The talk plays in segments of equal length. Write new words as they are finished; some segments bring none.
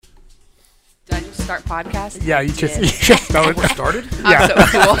start podcast? Yeah, you just started. We're started? I'm so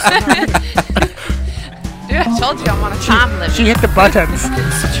cool. Dude, I told you I'm on a time limit. She hit the buttons.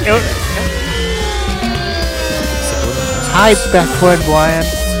 Hi, best friend Brian.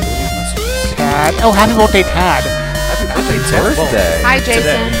 Tad. Oh, happy birthday, Tad. Happy birthday. Hi,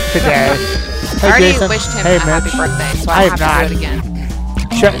 Jason. Today. I already Jason. wished him Hey, a happy Mitch. birthday, so I I have don't have to do not. it again.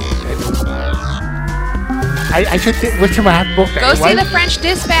 I should wish him a happy birthday. Go see What? The French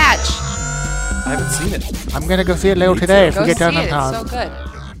Dispatch. I haven't seen it. I'm going to go see it later today if Go we get see done it. on It's time. so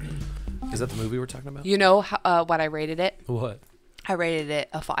good. Is that the movie we're talking about? You know what I rated it? What? I rated it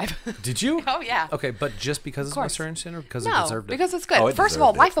a 5. Did you? Oh, yeah. Okay, but just because it's course. Wes Anderson or because it No, deserved it? because it's good. Oh, it First of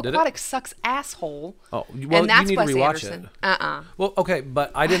all, deserved it. Life Did it? Aquatic sucks asshole. Oh, well, and that's you need Wes to rewatch Anderson. it. Well, okay,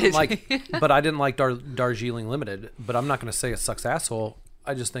 but I didn't like Darjeeling Limited, but I'm not going to say it sucks asshole.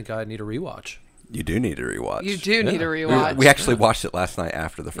 I just think I need a rewatch. You do need to rewatch. You do need to We, rewatch. we actually watched it last night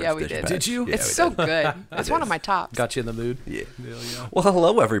after the first Yeah, we Dispatch. did. Did you? Yeah, It's we so did. good. It's one of my tops. Got you in the mood? Yeah. Yeah. Well,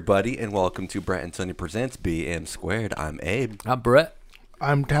 hello, everybody, and welcome to Brett and Sonny Presents BM Squared. I'm Abe. I'm Brett.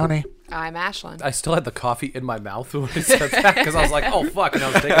 I'm Tony. I'm Ashlyn. I still had the coffee in my mouth when I said that because I was like, oh, fuck. And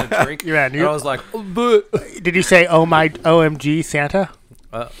I was taking a drink. Yeah, and I was like, oh, but. Did you say, oh my OMG Santa?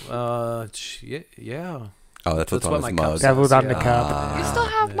 Yeah. Oh, that's what's on what his my cup mug. says. That was on the Yeah. cup. You still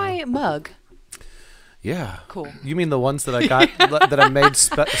have my mug. Yeah. Cool. You mean the ones that I got that I made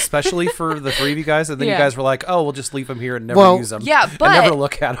specially for the three of you guys, and then Yeah. you guys were like, "Oh, we'll just leave them here and never Well, use them." yeah, and but- never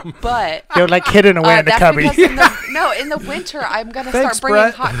look at them. But They're like hidden away in the that's cubby. because in the winter I'm gonna Thanks, start bringing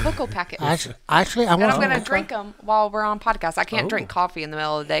Brett. hot cocoa packets. Actually, I And want I'm to. gonna drink them while we're on podcast. I can't Oh. drink coffee in the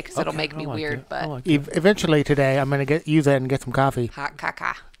middle of the day because it'll make me weird. But Eventually today, I'm gonna use it and get some coffee. hot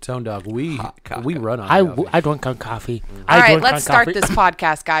caca. Tone Dog, we coffee. run on. coffee. I drink on coffee. All I right, drink let's on start coffee. this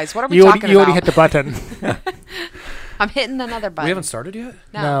podcast, guys. What are we You talking already about? hit the button. I'm hitting another button. We haven't started yet.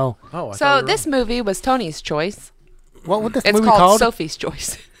 No. Oh, I So thought we were this movie was Tony's choice. What was this It's movie called called? Sophie's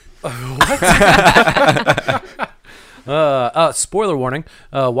Choice. Spoiler warning.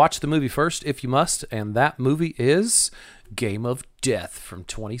 Watch the movie first if you must, and that movie is Game of Death from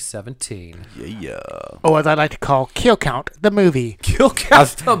 2017. Yeah. Or as I like to call, Kill Count, the movie. Kill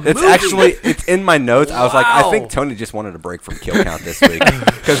Count the movie. It's actually, it's in my notes. I was like, I Wow. think Tony just wanted a break from Kill Count this week.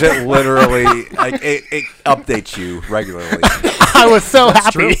 Because it literally, it updates you regularly. I was so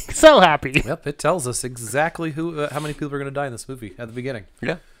happy. true. So happy. Yep, it tells us exactly how many people are going to die in this movie at the beginning.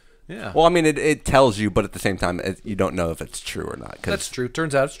 Yeah. Yeah, Well, I mean, it tells you, but at the same time, you don't know if it's true or not. 'Cause that's true.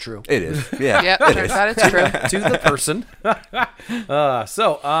 Turns out it's true. It is. Yeah. Yep, it turns is. out it's true. To the person.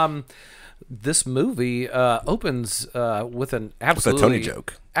 This movie opens with an absolutely Tony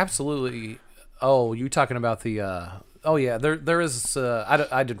joke. Absolutely. Oh, you talking about the? Oh yeah, there is.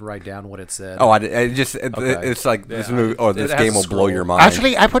 I didn't write down what it said. Oh, it's like this Yeah. movie, or It this has game a will blow your scroll. mind.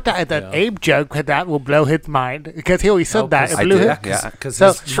 Actually, I put that as an Abe joke that will blow his mind because he always said that. It I blew did. his. Yeah. because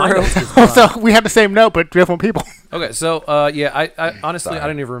So, so we had the same note, but different people. Okay, so I honestly I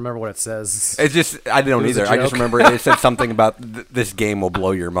don't even remember what it says. It's just, I don't It was a either. I just joke. remember it said something about this game will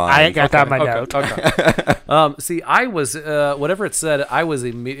blow your mind. I ain't got that in my note. Okay. See, I was whatever it said. I was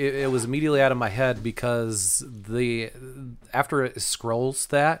it was immediately out of my head because after it scrolls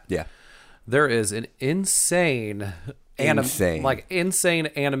that Yeah. there is an insane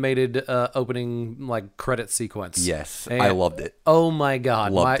animated opening like credit sequence. Yes, And- I loved it. Oh my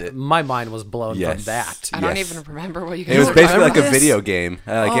god, Loved it. my mind was blown Yes. from that. I don't Yes. even remember what you guys It was were basically talking like a this? video game.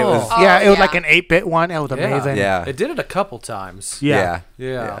 Like it was. Oh, Yeah, it was yeah. like an 8-bit one. It was amazing. Yeah. It did it a couple times. Yeah.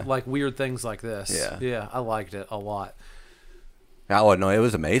 Yeah, like weird things like this. Yeah. Yeah, I liked it a lot. Oh no, it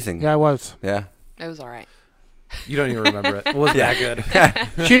was amazing. Yeah, I was. Yeah. It was all right. You don't even remember it. It wasn't that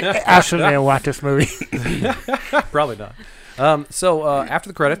good. She actually didn't watch this movie. Probably not. So after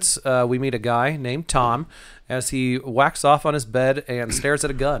the credits, we meet a guy named Tom as he whacks off on his bed and stares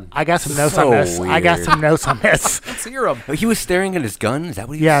at a gun. I got some notes So on this. I got weird. some notes on this. Let's hear him. He was staring at his gun. Is that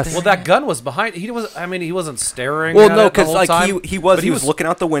what he Yes. was Well, staring? that gun was behind. He wasn't staring. Well, at no, it the because whole like time, he was but looking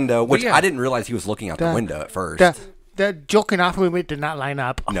out the window, which yeah. I didn't realize he was looking out the The- window at first. The joking off movie did not line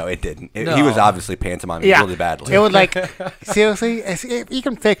up. No, it didn't. He No. was obviously pantomiming Yeah, really badly. it was like seriously. You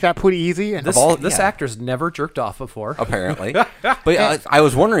can fake that pretty easy. And This yeah. actor's never jerked off before. apparently. But I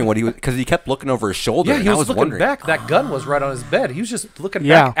was wondering what he was, because he kept looking over his shoulder. Yeah, and he I was was looking wondering. back. That gun was right on his bed. He was just looking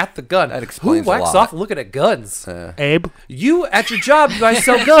Yeah. back at the gun. That explains Who a whacks lot. off looking at guns? Abe, You at your job, you guys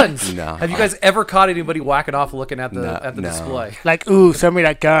sell guns. No. Have you guys ever caught anybody whacking off looking at the No. display? like, ooh, send me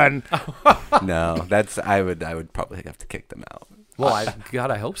that gun. No, I would probably have to kick them out.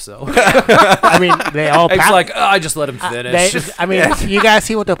 Well, I hope so. I mean, they all It's pack. like, I just let him finish. I mean, you guys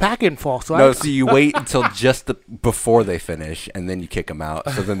see what they're packing for, so No, so you wait until before they finish, and then you kick them out.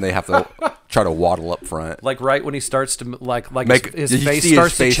 So then they have to try to waddle up front. Like right when he starts to his You face see his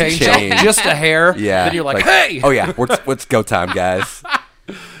starts face to change, change. just a hair. Yeah. Then you're like, hey. Oh yeah, what's go time, guys?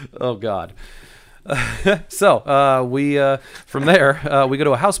 Oh God. So we from there we go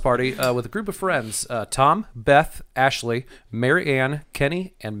to a house party with a group of friends: Tom, Beth, Ashley, Mary Ann,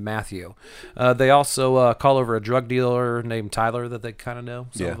 Kenny, and Matthew. They also call over a drug dealer named Tyler that they kind of know.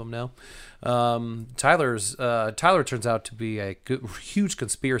 Some of them know. Tyler turns out to be a huge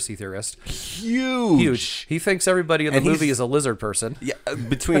conspiracy theorist. Huge. He thinks everybody in the movie is a lizard person. Yeah,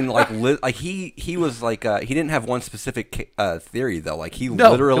 between he was like he didn't have one specific theory though. Like he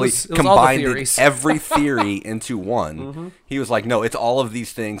literally it was all the combined theories. every theory into one. He was like, no, it's all of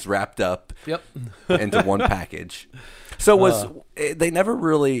these things wrapped up Yep. into one package. So they never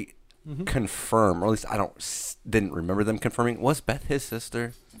really confirm, or at least didn't remember them confirming. Was Beth his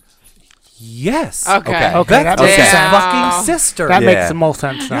sister? Yes. Okay. Okay, that makes His sense. fucking sister. That Yeah. makes the most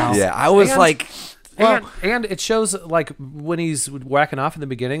sense now. Yeah, I was And- like, And it shows like when he's whacking off in the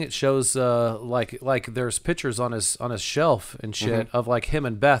beginning, it shows like there's pictures on his shelf and shit of like him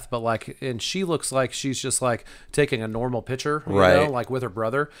and Beth, but like and she looks like she's just like taking a normal picture, you know, Right. like with her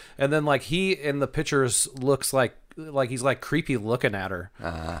brother, and then like he in the pictures looks like he's like creepy looking at her.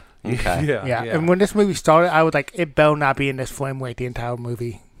 okay. Yeah, and when this movie started, I was like, it better not be in this frame rate the entire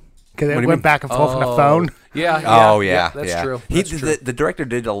movie. Because What do it you went mean? back and forth on the phone. Yeah. Oh yeah, That's yeah. true. He, That's true. The director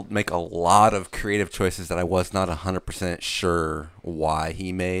did make a lot of creative choices that I was not 100% sure why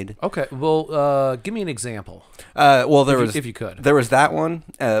he made. Okay. Well, give me an example. Well, If you could. there was that one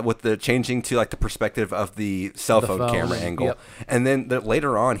with the changing to like the perspective of the cell phone camera and- angle, yep. and then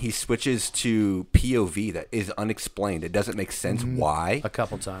later on he switches to POV that is unexplained. It doesn't make sense why. A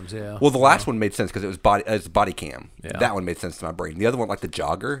couple times, yeah. Well, the last one made sense because it was body cam. Yeah. That one made sense to my brain. The other one, like the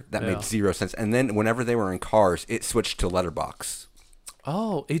jogger, that Yeah. made zero sense. And then whenever they were in cars, it switched to letterbox.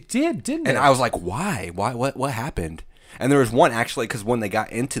 Oh, it did, didn't And it? I was like, why? What happened? And there was one actually because when they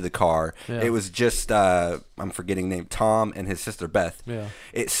got into the car, Yeah. it was just I'm forgetting name, Tom and his sister Beth. Yeah.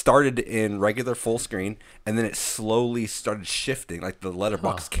 It started in regular full screen, and then it slowly started shifting. Like the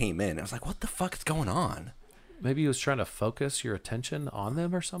letterbox came in. I was like, what the fuck is going on? Maybe he was trying to focus your attention on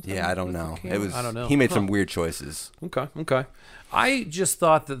them or something. Yeah, I don't with the know. camera? It was. I don't know. He made Huh. some weird choices. Okay. I just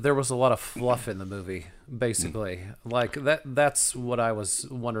thought that there was a lot of fluff in the movie, basically. Like that's what I was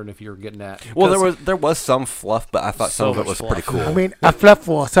wondering if you were getting at. Well, Because- there was some fluff, but I thought some So of it much was fluff. pretty cool. I mean, a flip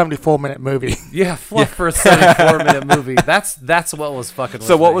for a 74-minute movie. yeah, fluff for a 74-minute movie. That's what was fucking.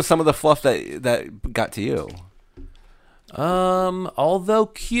 So with what me. was some of the fluff that got to you? Although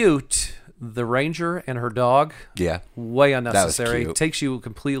cute, the ranger and her dog, Yeah. way unnecessary. cute. Takes you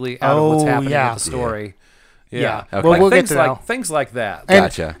completely out of what's Oh, happening yeah. with the story. Yeah. Yeah. Okay. Well, we'll things get to like that. things like that. And,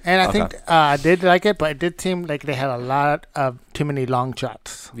 Gotcha. And I Okay. think I did like it, but it did seem like they had a lot of too many long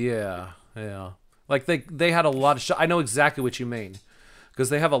shots. Yeah. Like they had a lot of I know exactly what you mean. Because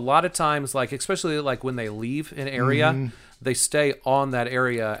they have a lot of times, like especially like when they leave an area, they stay on that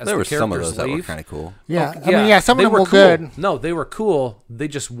area as There the were characters some of those that were leave. kind of cool. Yeah, Oh, I mean, yeah, some of they them were cool. good. No, they were cool. They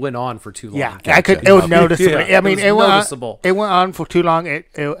just went on for too long. Yeah, I could. It was noticeable. Yeah, I mean, it it was went noticeable. On, it went on for too long. It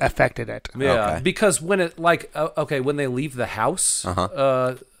affected it. Yeah, Okay. because when it when they leave the house,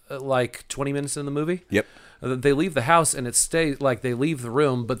 like 20 minutes in the movie. Yep. They leave the house and it stays like they leave the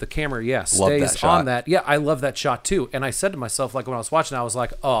room, but the camera, Love that stays shot. on that. Yeah, I love that shot too. And I said to myself, like when I was watching, I was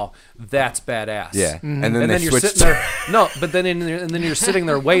like, "Oh, that's badass." Yeah. Mm-hmm. And then And they then you're switched. sitting there. No, but then and then you're sitting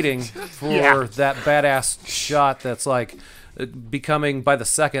there waiting for Yeah. that badass shot that's like becoming by the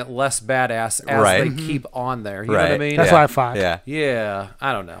second less badass as Right. they keep on there. You know what I Right. mean? That's yeah. what I thought. Yeah. Yeah,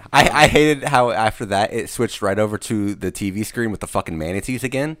 I don't know. I hated how after that it switched right over to the TV screen with the fucking manatees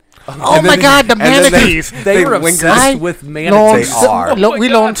again. Oh And my then- God, the and then manatees! They were linger- obsessed with learned manatees. They are. Look, we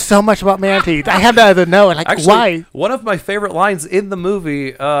learned so much about manatees. I had to know, like, Actually, why? one of my favorite lines in the movie,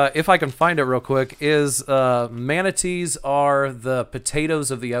 if I can find it real quick, is manatees are the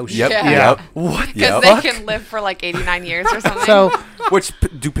potatoes of the ocean. Yep. Yeah. Yep. What? Because Yep. they can live for like 89 years or something. So,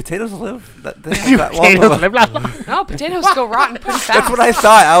 Do potatoes live? They have that long potatoes, of a- blah, blah, blah. no, potatoes go rotten pretty fast. That's what I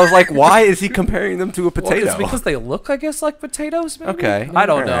thought. I was like, why is he comparing them to a Well, potato? it's because they look, I guess, like potatoes. Maybe? Okay. I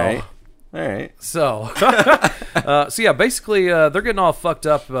don't All know. right. All right. So, so yeah, basically, they're getting all fucked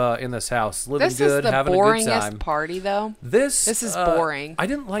up in this house, living this good, is the having a good time. boringest party, though. This is boring. I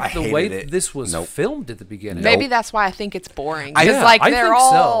didn't I like the hated way it. this was Nope. filmed at the beginning. Maybe that's why I think it's boring. I- Because Yeah, like I they're think so.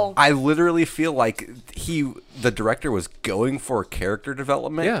 all I literally feel like the director was going for character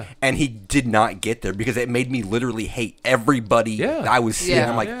development, Yeah. and he did not get there because it made me literally hate everybody Yeah. that I was seeing. Yeah.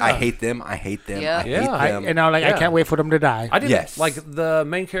 I'm like, Yeah. I hate them. I hate them. Yeah. I hate Yeah. them. I Yeah. can't wait for them to die. I didn't Yes. like the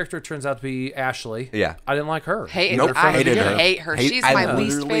main character turns out to be Ashley. Yeah. I didn't like her. Hate, Nope, I hated her. hate her. Hate- She's I my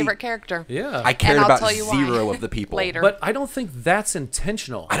least literally- favorite character. Yeah. I cared And I'll about tell you why. zero of the people. Later. But I don't think that's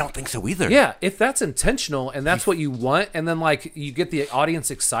intentional. I don't think so either. Yeah, if that's intentional and that's what you want, and then like you get the audience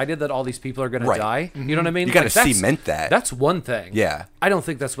excited that all these people are going Right. to die, you know what I mean? You gotta Like, that's- cement that. That's one thing. Yeah. I don't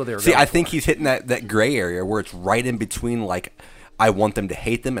think that's what they were. See, going I think for. he's hitting that gray area where it's right in between, like, I want them to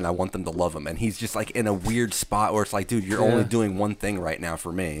hate them and I want them to love them. And he's just, like, in a weird spot where it's like, dude, you're only doing one thing right now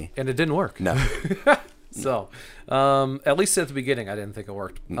for me. and it didn't work. No. So, at least at the beginning, I didn't think it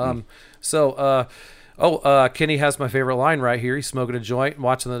worked. Kenny has my favorite line right here. He's smoking a joint,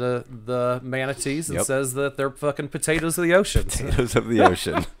 watching the manatees, and Yep. says that they're fucking potatoes of the ocean. Potatoes of the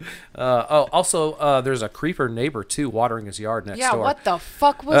ocean. Also, there's a creeper neighbor too, watering his yard next Yeah, door. what the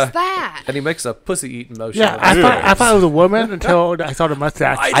fuck was that? And he makes a pussy eating motion. Yeah, I thought it was a woman until I saw the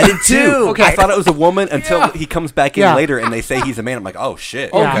mustache. I did too. Okay. I thought it was a woman until Yeah. he comes back in Yeah. later and they say he's a man. I'm like, oh, shit.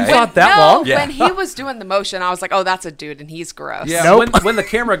 Oh, Yeah. you Okay. thought that no, long? Yeah. when he was doing the motion, I was like, oh, that's a dude, and he's gross. Yeah, Nope. when the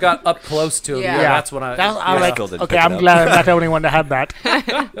camera got up close to him, Yeah. yeah, that's when I. I was yeah. like, Still didn't okay, pick it I'm up. glad I'm not the only one that had that.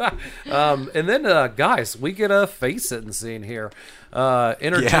 And then, guys, we get a face sitting scene here. Yeah.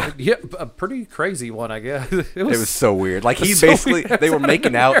 A pretty crazy one, I guess. It was so weird. Like, he so basically, weird. they were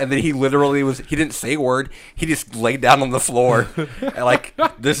making out, and then he literally he didn't say a word. He just laid down on the floor. And like,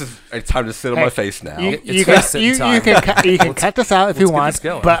 it's time to sit on my face now. You, It's you face can, sitting you time. can cut this out if you let's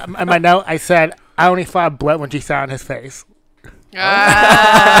get want. this going. But in my note, I said I only saw blood when she saw on his face. You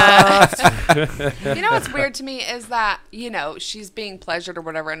know what's weird to me is that, she's being pleasured or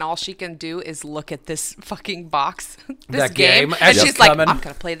whatever, and all she can do is look at this fucking box, this That game and as she's it's like, coming. I'm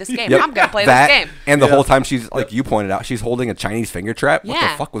going to play this game. Yep. I'm going to play That, this game. And the Yeah. whole time she's, like you pointed out, she's holding a Chinese finger trap. What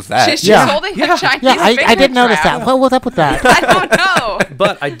Yeah. the fuck was that? She's Yeah. holding a Chinese Yeah, I finger did notice trap. that. What was up with that? I don't know.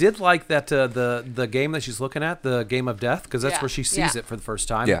 But I did like that the game that she's looking at, the Game of Death, because that's Yeah. where she sees Yeah. it for the first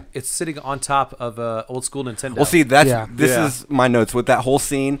time. Yeah. It's sitting on top of old school Nintendo. Well, see, Yeah. this Yeah. is my notes with that whole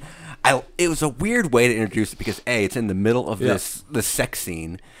scene. It was a weird way to introduce it because it's in the middle of Yeah. the sex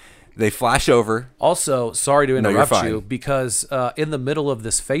scene. They flash over. Also, sorry to No, you're interrupt fine. you, because in the middle of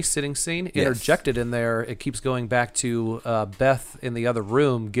this face-sitting scene, Yes. interjected in there, it keeps going back to Beth in the other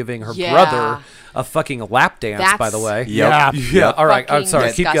room giving her Yeah. brother a fucking lap dance, by the That's- way. Yeah. Yeah, all right. I'm Fucking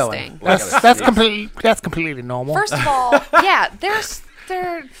sorry. Keep disgusting. going. That's completely normal. First of all, yeah, there's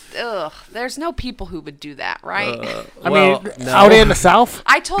no people who would do that, right? I Well, mean, no. out in the South,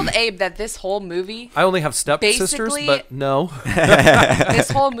 I told Abe that this whole movie, I only have stepsisters, Basically- but no.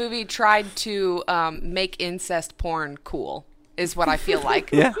 tried to make incest porn cool, is what I feel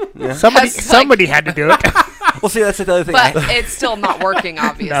like. Yeah. somebody had to do it. Well, see, that's the other thing. But it's still not working,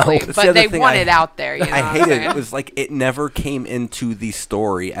 obviously. That's the But other they thing want I- it out there. You know I what I'm hated it. saying? It was like it never came into the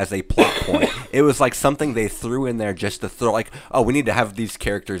story as a plot point. It was like something they threw in there just to throw, like, oh, we need to have these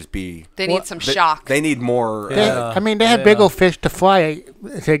characters be. They need some They, shock. they need more. Yeah. They had big old fish to fly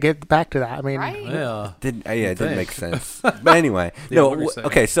to get back to that. I mean, Right? Yeah. It didn't think. make sense. But anyway, no. what were you saying?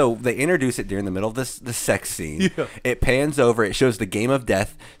 Okay, so they introduce it during the middle of the sex scene. It pans over. It shows the Game of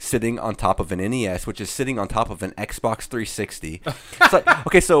Death sitting on top of an NES, which is sitting on top of an Xbox 360. It's like,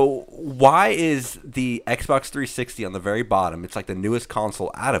 okay, so why is the Xbox 360 on the very bottom? It's like the newest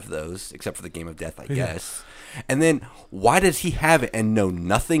console out of those, except for the Game of Death, I guess. And then why does he have it and know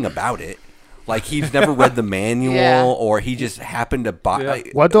nothing about it? Like, he's never read the manual, Yeah. or he just happened to buy.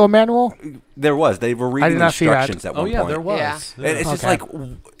 Yeah. what the manual? There was. They were reading did not see that. instructions at Oh one yeah, point. there was. Yeah. And it's just Okay.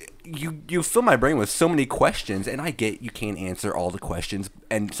 like you fill my brain with so many questions, and I get you can't answer all the questions,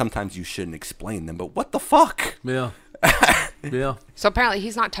 and sometimes you shouldn't explain them. But what the fuck? Yeah. Yeah. So apparently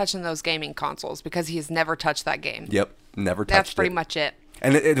he's not touching those gaming consoles because he's never touched that game. Yep, never touched That's pretty it. much it.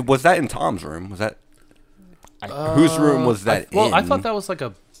 And was that in Tom's room? Was that whose room was that? Well, in? I thought that was like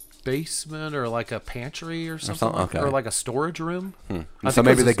a basement or like a pantry or something, something? like, Okay. or like a storage room. I So think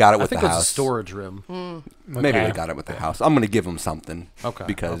maybe was they got it with I think the it was house. a storage room. Maybe Okay. they got it with the house. I'm gonna give them something. Okay,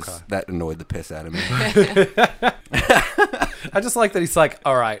 Because okay. that annoyed the piss out of me. I just like that he's like,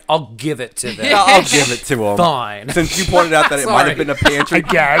 all right, I'll give it to them. I'll give it to him. Fine. Since you pointed out that it might have been a pantry, I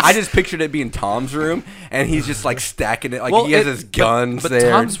guess. I just pictured it being Tom's room, and he's just like stacking it, like he has his guns but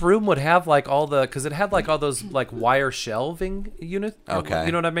there. Tom's room would have like all the, because it had like all those like wire shelving unit. Okay.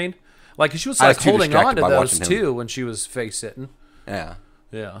 You know what I mean? Like she was I was like too holding on distracted to by those watching him. too when she was face sitting. Yeah.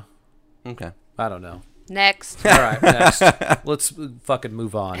 Yeah. Okay. I don't know. Next. All right, next. Let's fucking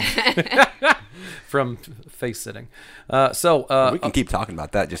move on. from face sitting. We can keep talking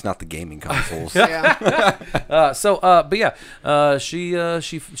about that, just not the gaming consoles. Yeah.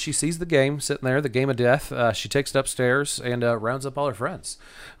 She sees the game sitting there, the game of death. She takes it upstairs and rounds up all her friends.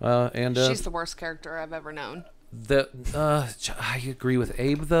 She's the worst character I've ever known. I agree with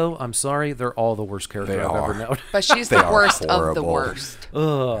Abe, though. I'm sorry, they're all the worst character They I've ever are. known. But she's They the are worst of the horrible. worst.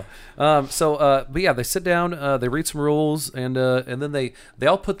 Ugh. But yeah, they sit down, they read some rules, and then they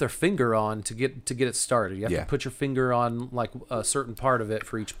all put their finger on to get it started. You have to put your finger on like a certain part of it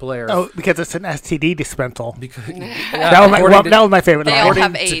for each player. Oh, because it's an STD dispensal. Because, That was my favorite They line. all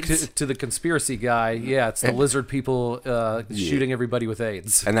have according AIDS. to the conspiracy guy, it's the lizard people shooting everybody with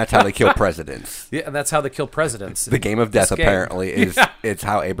AIDS. And that's how they kill presidents. Yeah, and that's how they kill presidents. The game of death This game. apparently is it's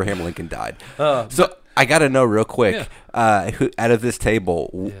how Abraham Lincoln died. So I got to know real quick, who out of this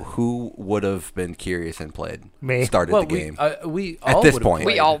table, who would have been curious and played? Me. Started the game. We At all this would've point.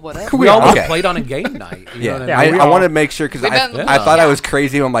 played. We all would have. We all would have Okay. played on a game night. You know what Yeah, I mean? we I all- want to make sure because We've been- I thought I yeah. was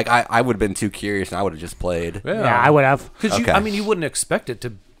crazy. I'm like I would have been too curious and I would have just played. Yeah, I would have. Because Okay. you wouldn't expect it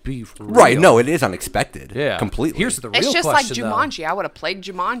to be real. Right? No, it is unexpected. Yeah, completely. Here's the real It's just like question, though. Jumanji. I would have played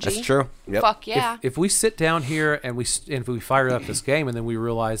Jumanji. That's true. Yep. Fuck yeah. If we sit down here and if we fire up this game and then we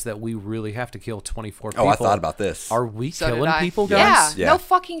realize that we really have to kill 24 people. Oh, I thought about this. Are we So did killing I. people, Yeah, guys? Yeah. no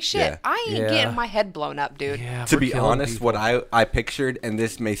fucking shit. Yeah. I ain't Yeah. getting my head blown up, dude. Yeah, To we're be killing honest, people. what I pictured, and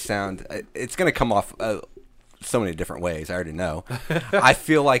this may sound, it's going to come off so many different ways. I already know. I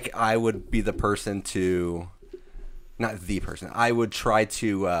feel like I would be the person to, not the person. I would try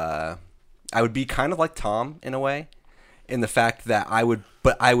to. I would be kind of like Tom in a way, in the fact that I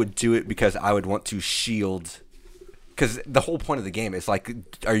would do it because I would want to shield. Because the whole point of the game is like,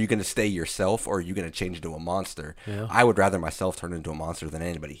 are you going to stay yourself or are you going to change into a monster? Yeah. I would rather myself turn into a monster than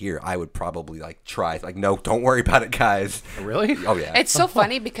anybody here. I would probably like try like, no, don't worry about it, guys. Really? Oh yeah. It's so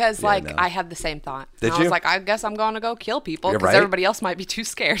funny because Yeah, no. I had the same thought. Did And I was you? like, I guess I'm going to go kill people You're because right. everybody else might be too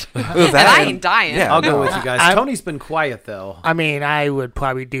scared. that and I and- ain't dying. yeah. I'll go No. with you guys. I'm- Tony's been quiet though. I mean, I would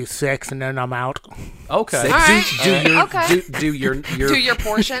probably do 6 and then I'm out. Okay. All right. Do your Okay. do your Do your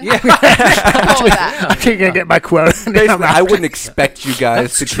portion. Yeah. Go with that. I'm just gonna get my quote. And then I'm Basically, out. I wouldn't expect you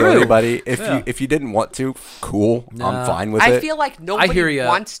guys to That's kill true. anybody. Yeah. If you didn't want to, cool. I'm fine with I it. feel like I nobody hear you.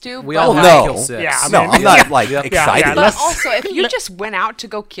 wants to. We but all Well, have no. to kill 6. Yeah, I no, mean, I'm not like Yep. excited. Yeah, But let's- also, if you just went out to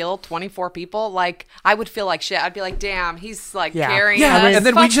go kill 24 people, like I would feel like shit. I'd be like, damn, he's like Yeah. carrying Yeah, us. and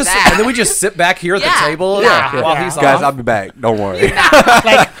then Fuck we just that. sit back here at Yeah. the table Yeah. while Yeah. he's Guys, off. I'll be back. Don't worry.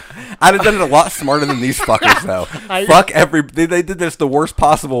 like, I'd have done it a lot smarter than these fuckers, though. Fuck they did this the worst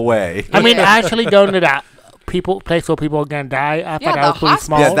possible way. I mean, actually going to that place where people are gonna die. I Yeah, thought that the was pretty hospital.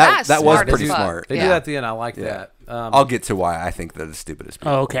 small. Yeah, That's that was smart as pretty fuck. smart. They Yeah. do that at the end. I like Yeah. that. I'll get to why I think that is stupid as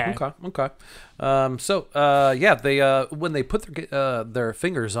Oh, okay. Okay. They when they put their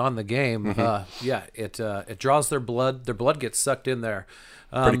fingers on the game, it draws their blood. Their blood gets sucked in there.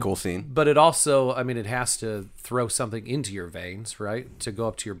 Pretty cool scene. But it also, I mean, it has to throw something into your veins, right, to go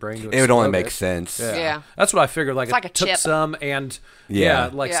up to your brain. To It would only explode make it. sense. Yeah. That's what I figured. Like, It's like it a took chip. some and Yeah.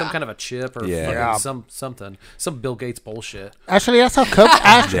 like some Yeah. kind of a chip or Yeah. fucking Yeah. some Bill Gates bullshit. Actually, that's how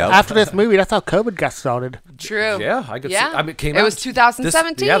COVID. Yep. After this movie, that's how COVID got started. True. Yeah, I could. Yeah. See, I mean, it came It out was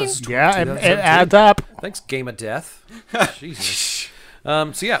 2017. This is Yeah, and it 2017. adds up. Thanks, Game of Death. Jesus.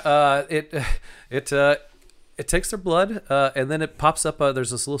 It takes their blood, and then it pops up.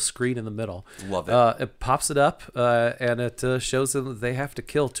 There's this little screen in the middle. Love it. It pops it up, and it shows them that they have to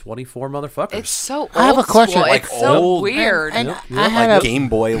kill 24 motherfuckers. It's so old I have a question. school. Like It's so old- weird. And Yep. I had Like a Game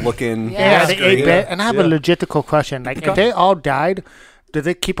Boy looking. yeah, Yeah. the 8-bit, and I have a Yeah. logistical question. Like, if they all died, do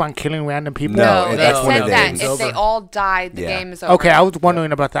they keep on killing random people? No, they that's when said it that ends. if they Over. all died, the Yeah. game is over. Okay, I was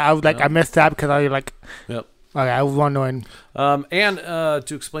wondering about that. I was like, I missed that because I was like, Yep. okay, I was wondering. And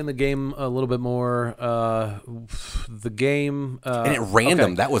to explain the game a little bit more, the game And it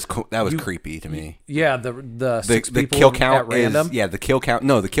random. okay. That was You- creepy to me. Yeah, the six The people kill count at random. is the kill count.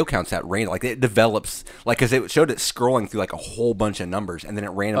 No, the kill count's at random. Like it develops because it showed it scrolling through like a whole bunch of numbers, and then it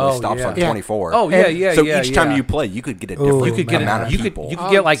randomly Oh, stops yeah. on Yeah. 24. Oh yeah, And yeah, so yeah. each time yeah. you play, you could get a Ooh, different You could get amount of you people. could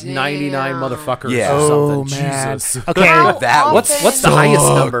Oh, get like damn. 99 motherfuckers Yeah. or Oh something. man. Jesus. Okay, How that- What's the often- highest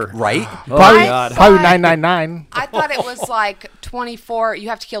number? right? probably God. probably 999. I thought it was like 24. You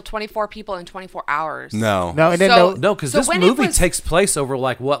have to kill 24 people in 24 hours. No. No, and then So- No, because So this when it movie was- takes place over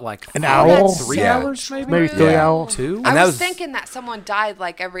like what, like An hour? 3 Yeah. hours, maybe. maybe 3 Yeah. hours. 2. I And that was was- thinking that someone died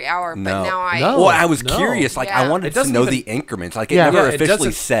like every hour, but No. now I. No. Well, I was No. curious. Like I Yeah. wanted It to doesn't know even- the increments. Like it Yeah. never Yeah, it officially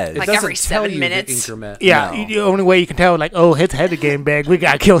doesn't- says. It Like doesn't every tell 7 you minutes. the increment. Yeah, No. the only way you can tell, like, oh, his head is getting big. We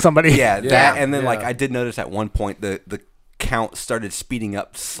gotta kill somebody. Yeah, that Yeah. and then like Yeah. I did notice at one point the count started speeding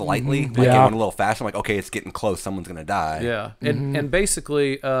up slightly. Like it Yeah. went a little faster. I'm like, okay, it's getting close. Someone's gonna die. Yeah, and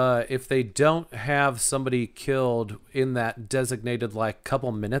basically, if they don't have somebody killed in that designated like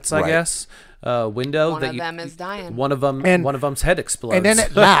couple minutes, I Right. guess, window, One that of them is dying. One of them, And- one of them's head explodes. And then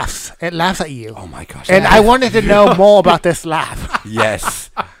it laughs. It laughs at you. Oh my gosh. And I wanted to know more about this laugh. Yes.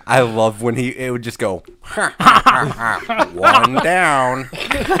 I love when it would just go one down.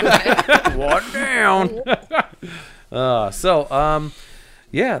 One down.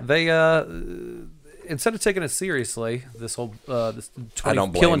 Yeah, they instead of taking it seriously, this whole this I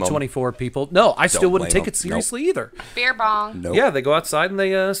don't blame killing them. 24 people. No, I still wouldn't blame take it them. seriously either. Beer bong. Nope. Yeah, they go outside and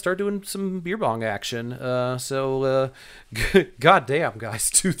they start doing some beer bong action. Goddamn,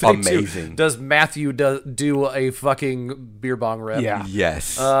 guys, Amazing. Does Matthew do a fucking beer bong rip? Yeah.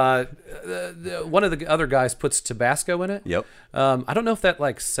 Yes. One of the other guys puts Tabasco in it. Yep. I don't know if that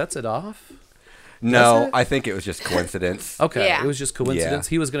like sets it off. No, it? I think it was just coincidence. Okay, Yeah. it was just coincidence. Yeah.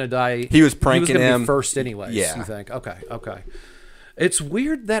 He was going to die. He was pranking He was gonna him. be first anyways. Yeah. You think? Okay. It's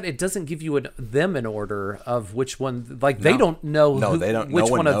weird that it doesn't give you them an order of which one. Like they No. don't know. No, who, they don't- Which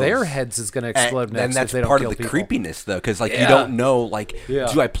no one one of their knows. heads is going to explode And next. that's if they part don't of the kill people. creepiness, though, because like Yeah. you don't know, like, Yeah.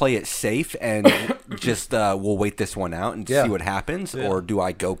 do I play it safe and just we'll wait this one out and Yeah. see what happens, or do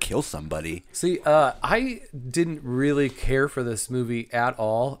I go kill somebody? See, I didn't really care for this movie at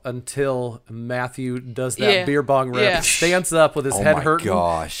all until Matthew does that Yeah. beer bong rip, Yeah. stands up with his Oh head my hurting,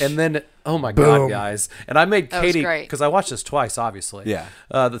 gosh. and then oh my god, Boom. guys! And I made That was Katie great. because I watched this twice, obviously. Yeah.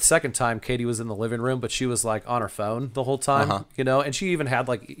 The second time, Katie was in the living room, but she was like on her phone the whole time, you know, and she even had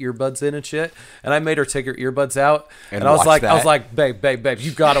like earbuds in and shit. And I made her take her earbuds out, And and I was watch like, that. babe, you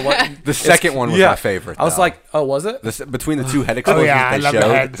gotta watch. The second one was my favorite, I was though. like, oh, was it? Between the two head explosions yeah, I they love the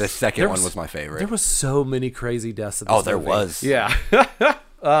showed, heads. the second There one was- was my favorite. There was so many crazy deaths in this Oh, there movie. was. Yeah.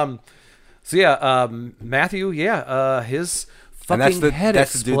 Matthew, his fucking and that's head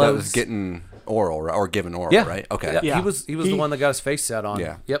that's the dude that was explodes. getting oral or given oral, yeah. right? Okay. Yeah. Yeah. He was the one that got his face set on.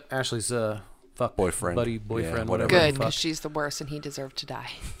 Yeah. Yep. Ashley's fuck Boyfriend. boyfriend, Yeah, whatever. whatever. Good, the because fuck. she's the worst and he deserved to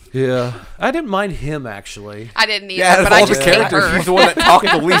die. Yeah. I didn't mind him actually. I didn't either, Yeah, out of but all I the just hate characters, her. he's the one that talked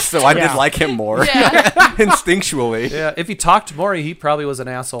the least, so I did Yeah. like him more. Yeah. Instinctually. Yeah. If he talked more, he probably was an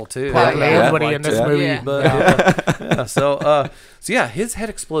asshole too. Probably yeah. everybody in this Yeah. movie. Yeah. But yeah. So yeah, his head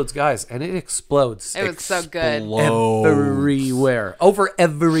explodes, guys, and it explodes It was so good. everywhere, over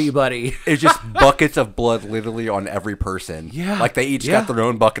everybody. It's just buckets of blood literally on every person. Yeah. Like they each Yeah. got their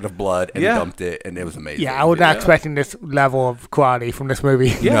own bucket of blood and Yeah. dumped it, and it was amazing. Yeah, I was not expecting this level of quality from this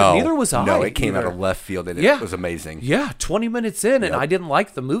movie. Yeah, no, neither was I. No, it came out either. of left field, and Yeah. it was amazing. Yeah, 20 minutes in, and Yep. I didn't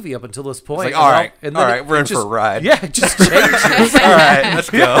like the movie up until this point. like, all right, and all then right, we're in for just- a ride. Yeah, it just changes. All right, let's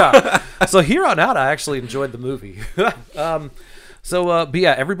go. Yeah. So here on out, I actually enjoyed the movie. But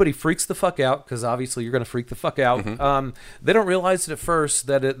yeah, everybody freaks the fuck out because obviously you're going to freak the fuck out. Mm-hmm. They don't realize it at first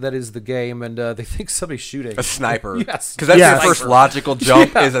that that is the game, and they think somebody's shooting. A sniper. Yes. Because that's Yeah. your first Sniper. logical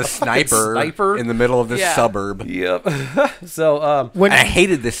jump Yeah, is a sniper, sniper. in the middle of this Yeah. suburb. Yep. So When And I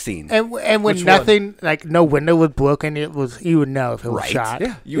hated this scene. and when Which one? nothing like no window was broken, it was you would know if it was Right. shot.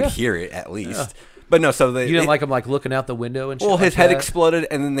 Yeah. You'd hear it at least. But no, so they you didn't like him like looking out the window and shit. well, his like head that? exploded,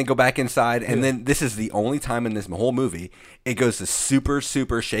 and then they go back inside, and then this is the only time in this whole movie it goes to super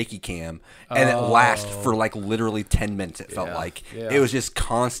shaky cam, and it lasts for like literally 10 minutes. It felt Yeah, like yeah. it was just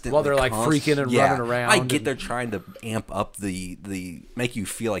constant. While they're, like, freaking and running around I get and- they're trying to amp up the make you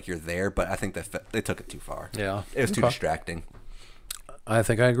feel like you're there, but I think they took it too far. Yeah. it was too Okay. distracting. I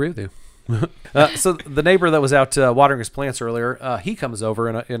think I agree with you. So the neighbor that was out watering his plants earlier, he comes over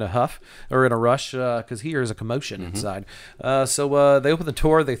in a huff or in a rush because he hears a commotion inside. So they open the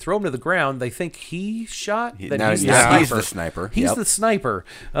door, they throw him to the ground. They think he shot. That now he's, now the he's sniper. the sniper. He's Yep. the sniper.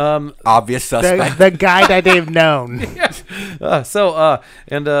 Obvious suspect. The guy that they've known.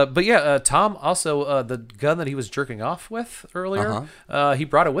 But yeah, Tom also the gun that he was jerking off with earlier, he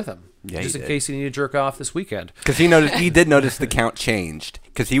brought it with him. Yeah, just he in did. case he needed to jerk off this weekend. Because he did notice the count changed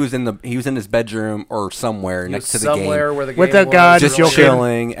because he was in his bedroom or somewhere He next was to the game, somewhere where the With game the gun, was just Joker.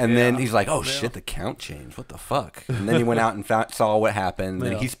 chilling, and then he's like, "Oh shit, the count changed. What the fuck?" And then he went out and saw what happened.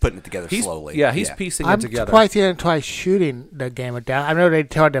 And Yeah. he's putting it together He's, slowly. Yeah, he's piecing I'm it together. surprised he didn't try shooting the game of death. I know they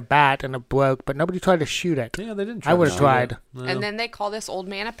tried to bat and it broke, but nobody tried to shoot it. Yeah, they didn't. I would have to shoot tried. it. And then they call this old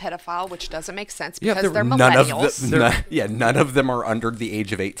man a pedophile, which doesn't make sense Yeah, because they're None of millennials. none of them are under the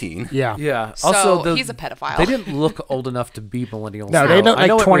age of 18. Yeah. Yeah. So Also, he's a pedophile. They didn't look old enough to be millennials. No, they look I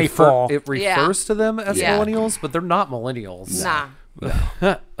know like 24. It Yeah. refers to them as Yeah. millennials, but they're not millennials. Nah.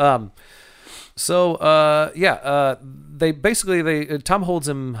 They basically Tom holds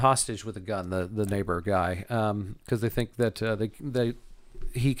him hostage with a gun, the neighbor guy, because they think that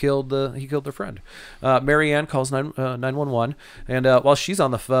he killed their friend. Mary Ann calls 911, and while she's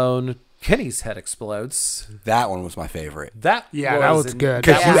on the phone, Kenny's head explodes. That one was my favorite. that was good.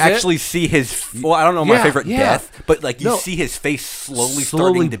 Because Yeah. you actually see his. Well, I don't know my Yeah, favorite yeah. death, but like you No. see his face slowly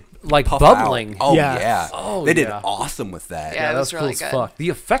Slowly, starting to like, puff bubbling. Out. Oh Yes. yeah. Oh, they did yeah. awesome with that. Yeah. It that was really cool good. as fuck. The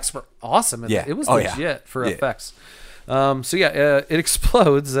effects were awesome. Yeah. It was Oh, yeah. legit for Yeah. effects. It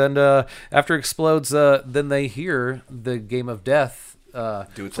explodes, and after it explodes, then they hear the game of death.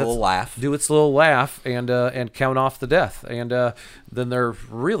 Do its little laugh. Do its little laugh and count off the death, and then they're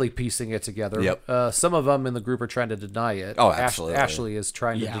really piecing it together. Yep. Some of them in the group are trying to deny it. Oh, absolutely. Ashley is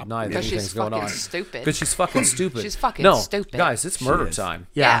trying to deny that Because she's anything's going fucking on. stupid. Because she's fucking stupid. She's fucking no, stupid. guys, it's murder is. time.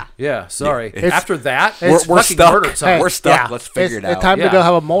 Yeah. Yeah, sorry. Yeah. After that, It's- it's We're fucking stuck. murder time. We're stuck. Let's figure it out. It's time to Yeah. go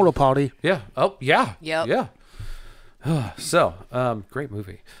have a motor party. Yeah. Oh, yeah. Yep. Yeah. So, great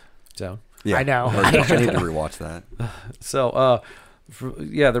movie. So, I know. I need to rewatch that.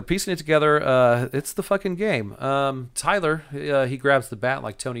 they're piecing it together. It's the fucking game. Tyler, he grabs the bat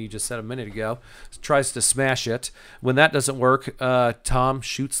like Tony you just said a minute ago, tries to smash it. When that doesn't work, Tom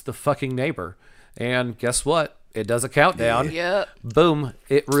shoots the fucking neighbor. And guess what? It does a countdown. Yep. Boom.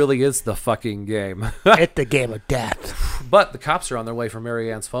 It really is the fucking game. It's the game of death. But the cops are on their way for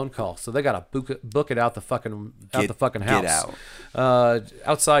Mary Ann's phone call, so they got to book it out the fucking house. Get out.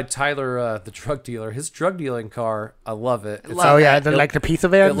 Outside, Tyler, the drug dealer, his drug dealing car. I love it. It's Oh yeah, it. like the pizza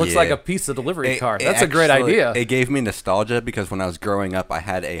van. It looks Yeah. like a pizza delivery car. It That's a great actually- idea. It gave me nostalgia because when I was growing up, I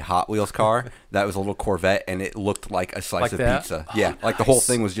had a Hot Wheels car that was a little Corvette, and it looked like a slice Like of that? pizza. Oh, Yeah, like the whole nice.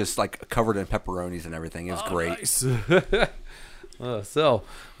 thing was just like covered in pepperonis and everything. It was great. Nice. So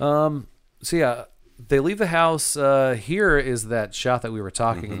yeah, they leave the house. Here is that shot that we were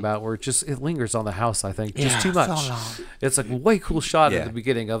talking about, where it lingers on the house. I think just Yeah, too much. so long. It's a way cool shot Yeah. at the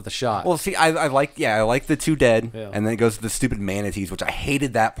beginning of the shot. Well, see, I like the two dead, Yeah. and then it goes to the stupid manatees, which I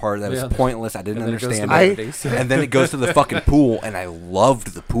hated that part. That was Yeah. pointless. I didn't And then it goes to understand I- it. manatees. And then it goes to the fucking pool, and I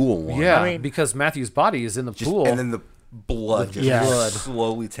loved the pool one. Yeah, I mean- because Matthew's body is in the pool. And then the blood just Yeah. Blood.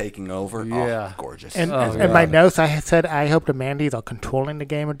 slowly taking over. Yeah. Oh, gorgeous. And Oh, in my God. notes, I had said I hope the Mandy's are controlling the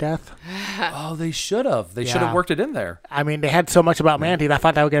game of death. Oh, they should have. They should have Yeah. worked it in there. I mean, they had so much about Mandy's. I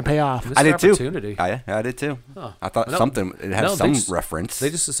thought that was gonna pay off. Missed I did too. opportunity. I did too. Huh. I thought No. something. It had No, they some just- reference. They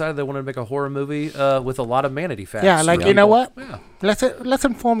just decided they wanted to make a horror movie with a lot of manatee facts. Yeah, like for you know people. what? Yeah. Let's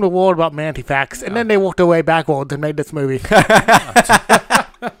inform the world about Mandy facts, and then they walked away backwards and made this movie.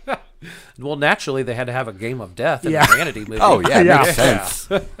 Well, naturally, they had to have a game of death in Yeah. the manatee movie. Oh yeah, it Yeah. makes sense.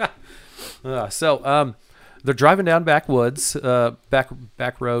 They're driving down backwoods,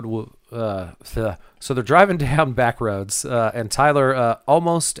 back road. So they're driving down back roads, and Tyler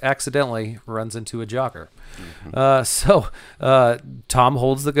almost accidentally runs into a jogger. Tom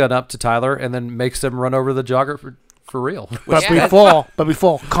holds the gun up to Tyler and then makes him run over the jogger for real. But Yeah.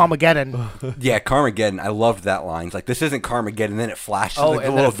 before Carmageddon, Yeah, Carmageddon. I loved that line. It's like, this isn't Carmageddon. And then it flashes Oh, like the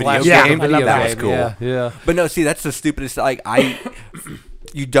and little then it video flashes game. the video That was game. cool. Yeah, yeah. But no, see, that's the stupidest. Like,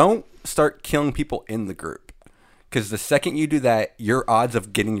 you don't start killing people in the group. Because the second you do that, your odds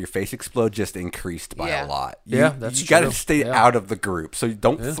of getting your face explode just increased by Yeah. a lot. Yeah, that's You got to true. stay Yeah. out of the group. So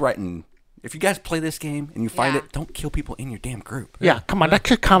don't threaten. If you guys play this game and you find Yeah. it, don't kill people in your damn group. yeah, come on, that's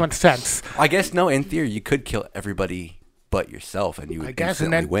just common sense. I guess, no, in theory, you could kill everybody but yourself and you would I guess,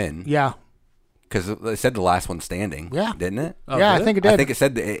 and instantly then win. yeah, Because it said the last one standing. Yeah. Didn't it? Oh, yeah, I did it? think it did. I think it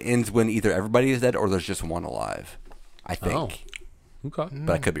said that it ends when either everybody is dead or there's just one alive. I think. Okay.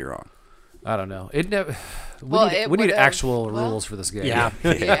 But I could be wrong. I don't know. It never. Well, we it need would've- actual well- rules for this game. Yeah.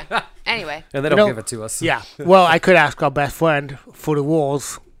 Yeah. Anyway. And they You don't know- give it to us. yeah. Well, I could ask our best friend for the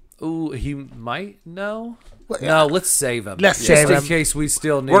rules. Ooh, he might know. Well, No, let's save him. Let's just save in him. case we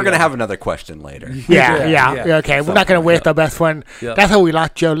still need. We're going to him. have another question later. Yeah, Yeah, yeah. yeah. Okay, we're not gonna waste our best friend. Yeah. That's how we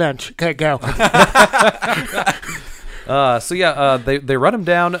lost Joe Lynch. Okay, go. They run him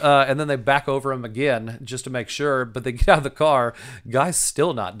down, and then they back over him again just to make sure. But they get out of the car. Guy's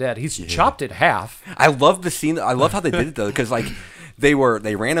still not dead. He's chopped in half. I love the scene. I love how they did it, though, because, like, they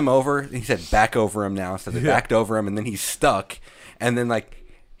ran him over. And he said, back over him now. So they backed over him, and then he's stuck. And then, like,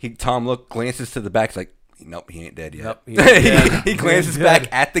 Tom glances to the back. He's like, nope, he ain't dead yet. Nope, he ain't dead. he glances back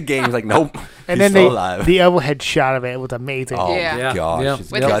at the game. He's like, nope, And he's then still alive. the overhead shot of it was amazing. Oh, Yeah. Yeah. gosh. Yeah.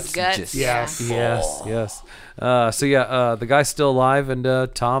 His With his guts guts, just Yes. Yes. The guy's still alive,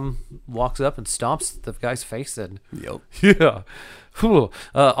 and Tom walks up and stomps the guy's face in. Yep. Yeah. Whew.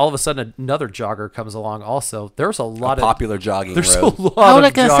 All of a sudden, another jogger comes along. Also, there's a lot of Popular jogging There's road. a lot How of was I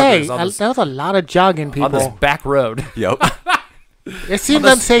gonna say? joggers on this, There was a lot of jogging on this people. back road. Yep. It seemed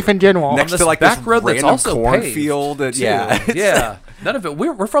unsafe in general. Next this to like back this road that's random also cornfield. paved, And, too. yeah. Yeah. None of it.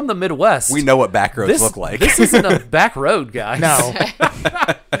 We're from the Midwest. We know what back roads look like. This isn't a back road, guys. No.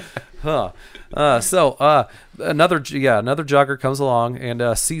 Another jogger comes along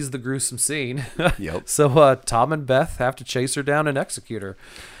and sees the gruesome scene. Yep. So Tom and Beth have to chase her down and execute her.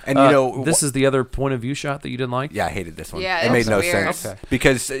 And you know, this is the other point of view shot that you didn't like. yeah, I hated this one. Yeah, it it made was no weird. sense Okay.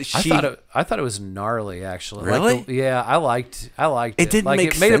 because she. I thought it was gnarly, actually. Really? Yeah, I liked it. It didn't like,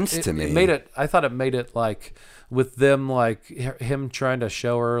 make it made sense it, to me. It made it. I thought it made it like with them, like him trying to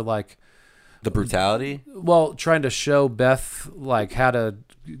show her like. the brutality. Well, trying to show Beth like how to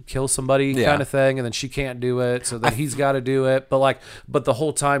kill somebody Yeah. kind of thing, and then she can't do it, so then he's got to do it. But the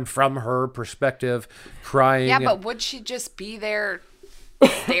whole time from her perspective, crying. Yeah, and- but would she just be there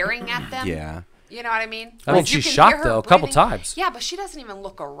staring at them? Yeah. You know what I mean? I mean, Like, you she's can shocked, hear her though, a couple breathing. times. Yeah, but she doesn't even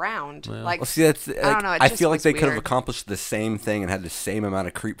look around. Like, Well, see, that's. I don't know. It I just feel like was they could have weird. accomplished the same thing and had the same amount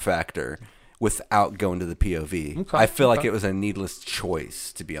of creep factor without going to the POV. Okay, I feel like okay. it was a needless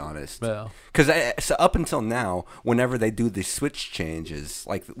choice, to be honest. Yeah. Because so up until now, whenever they do the switch changes,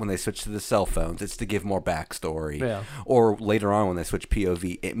 like when they switch to the cell phones, it's to give more backstory. Yeah. Or later on when they switch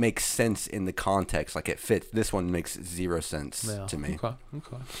POV, it makes sense in the context, like it fits. This one makes zero sense Yeah. to me.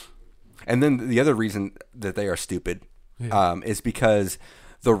 Okay. And then the other reason that they are stupid is because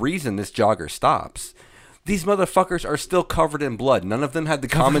the reason this jogger stops, these motherfuckers are still covered in blood. None of them had the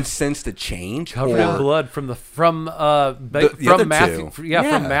common sense to change. Covered in blood from from other Matthew. two. Yeah,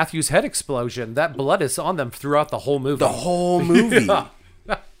 Yeah. from Matthew's head explosion. That blood is on them throughout the whole movie. The whole movie.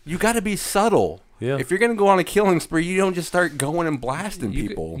 You got to be subtle. Yeah. If you're going to go on a killing spree, you don't just start going and blasting you,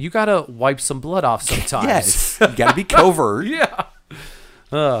 people. You gotta wipe some blood off sometimes. Yes. You got to be covert. Yeah.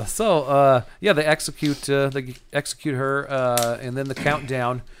 They execute her, and then the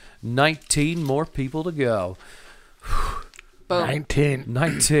countdown. 19 more people to go. boom. 19.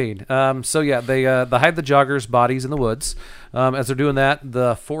 19. They hide the joggers' bodies in the woods. As they're doing that,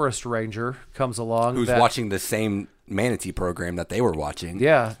 the forest ranger comes along. Who's watching the same manatee program that they were watching.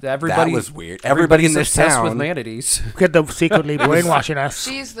 Yeah, everybody. That was weird. Everybody in this obsessed town with manatees. Get them secretly brainwashing us.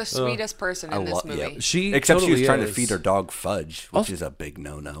 She's the sweetest person in this movie. yeah. She Except she totally was trying to is. feed her dog fudge, which is a big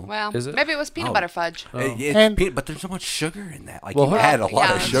no-no. Well, Is it? maybe it was peanut butter fudge. It's And- but there's so much sugar in that. Like Well, you had a lot yeah,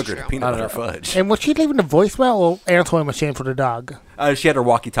 of that's sugar to true. peanut I butter don't know. fudge. And was she leaving the voicemail or answering machine for the dog? She had her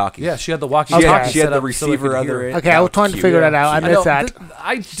walkie-talkie. Yeah, she had the She walkie-talkie. had, she had set the up so they receiver could under hear it. Okay, I was trying to Cute. figure that out. I I missed know,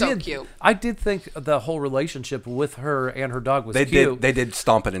 that. So cute. I did think the whole relationship with her and her dog was They cute. did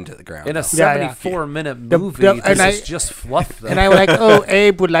stomp it into the ground. in a though. Yeah, 74-minute The- movie, the- this and is I- just fluff. Though. And I was like, oh,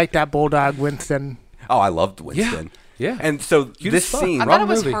 Abe would like that bulldog, Winston. Oh, I loved Winston. Yeah. And so Cute this as fuck. scene, I Wrong thought it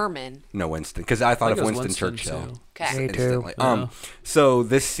was movie. Herman. no Winston, because I thought I of think it was Winston Winston, Churchill. too. Okay. Me too. Instantly. So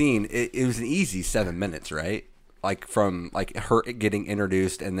this scene, it was an easy 7 minutes, right? Like from like her getting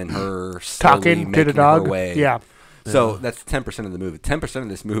introduced and then her slowly Talking to making the dog. her way. Yeah. So that's 10% of the movie. 10% of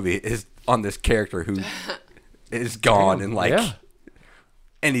this movie is on this character who is gone in like yeah.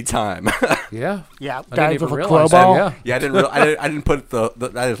 any time. Yeah. Yeah. I didn't Dies even with a realize crowbar. that, Yeah, I didn't put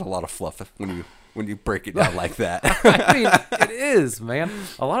that is a lot of fluff when you break it down like that. I mean, it is, man.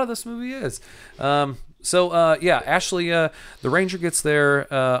 A lot of this movie is. Ashley, the ranger gets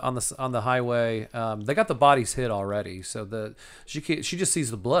there on the highway. They got the bodies hid already, so she just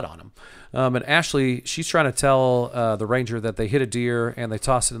sees the blood on them. And Ashley, she's trying to tell the ranger that they hit a deer and they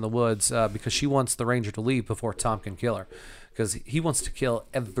tossed it in the woods because she wants the ranger to leave before Tom can kill her. Because he wants to kill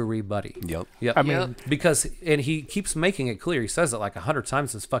everybody. Yep. I mean, And he keeps making it clear. He says it like 100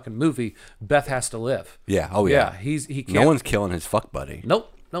 times in this fucking movie. Beth has to live. Yeah. Oh yeah. He can't. No one's killing his fuck buddy.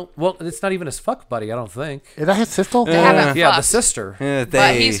 Nope. Well, it's not even his fuck buddy. I don't think. is that his sister? They haven't Yeah, the fucked, sister.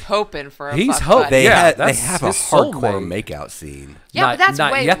 but he's hoping for a He's fuck hope- buddy. They Yeah, they that's have a his hardcore soulmate. makeout scene. Yeah, but that's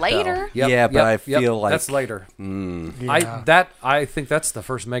not way yet, though. later. Yep, Yeah, but I feel like- that's later. Yeah. I think that's the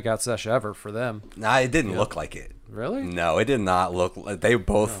first makeout session ever for them. Nah, it didn't look like it. Really? No, it did not look. They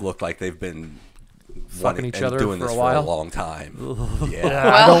both look like they've been Fucking each and other doing for this a while? for a long time. Yeah,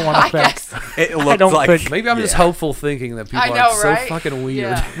 I Well, don't want I to think. guess. it looked don't like think- Maybe I'm just yeah. hopeful thinking that people I know, are so right? fucking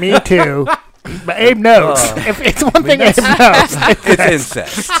weird. Yeah. Me too. But Abe knows. If it's one thing Abe knows, It's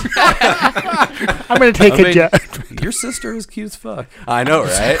incest. I'm going to take I a joke. mean, your sister is cute as fuck. I know,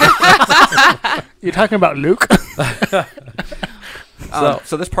 right? You're talking about Luke?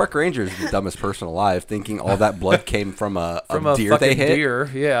 So this park ranger is the dumbest person alive, thinking all that blood came from a From a deer they fucking hit. deer.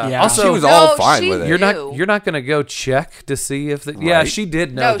 Yeah. Yeah. Also, She was No, all fine she with it. you're knew. not gonna go check to see if yeah, Right. she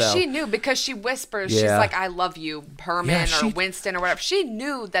did know No, though. she knew because she whispers. She's Yeah. like, "I love you, Herman Yeah, or she- Winston or whatever." She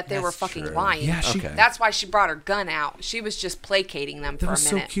knew that they were That's fucking true. lying. Yeah, she- Okay. That's why she brought her gun out. She was just placating them That for was a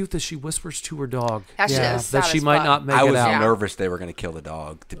so minute. cute that she whispers to her dog. That shit Yeah. is That sad she as might fuck. not make I was it out. nervous they were going to kill the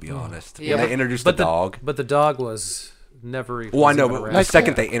dog, to be honest. Yeah. When they introduced But the dog. But the dog was never. Well, I know, even but around. the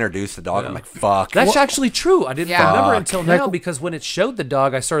second they introduced the dog, I'm like, fuck. That's actually true. I didn't Yeah. remember Fuck. until now because when it showed the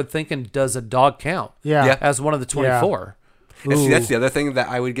dog, I started thinking, does a dog count? Yeah. Yeah. As one of the 24. And see, that's Ooh. the other thing that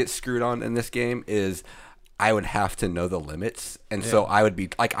I would get screwed on in this game is I would have to know the limits, and so I would be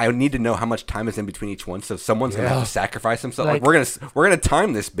like, I would need to know how much time is in between each one. So someone's gonna have to sacrifice himself. Like, we're gonna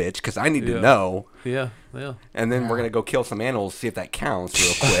time this bitch because I need to know, Yeah. and then we're gonna go kill some animals, see if that counts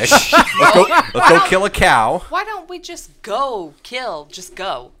real quick. let's go kill a cow. Why don't we just go kill? Just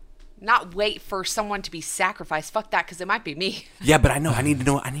go. Not wait for someone to be sacrificed. Fuck that, because it might be me. Yeah, but I know. I need to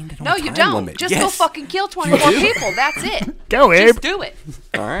know. No, the you time don't. Limit. Just Yes. go fucking kill 24 people. That's it. Go, Abe. Just do it.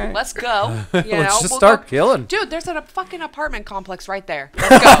 All right. Let's go. You know, Let's just we'll start go- killing. Dude, there's a fucking apartment complex right there. Let's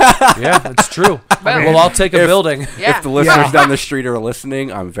go. Yeah, that's true. We'll all take a building. Yeah. If the listeners down the street are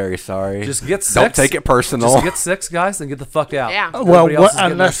listening, I'm very sorry. Just get 6. Don't take it personal. Just get 6 guys and get the fuck out. Yeah. Well, Everybody else is getting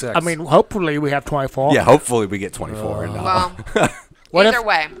their unless 6. I mean, hopefully we have 24. Yeah, hopefully we get 24. and Well, What either if-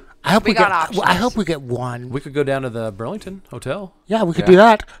 way, I hope we got get. options. I hope we get one. we could go down to the Burlington Hotel. Yeah, we could do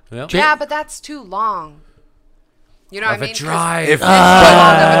that. Yeah. Yeah, but that's too long. You know what I Of a mean? 'Cause drive. If, It's too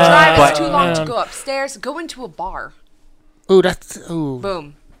long of a drive. but- It's too long to go upstairs. Go into a bar. Ooh, that's ooh.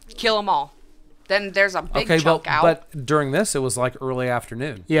 Boom. Kill them all. Then there's a big Okay, chunk out. but during this, it was like early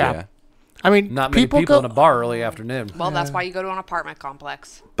afternoon. Yeah. I mean, Not many people go, in a bar early afternoon. well, that's why you go to an apartment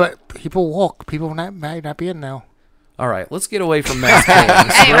complex. but people walk. People might not be in now. All right, let's get away from mass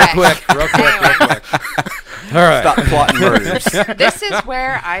killings. Anyway. real quick. All right. Stop plotting murders. This is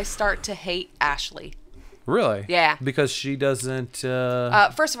where I start to hate Ashley. Really? Yeah. Because she doesn't.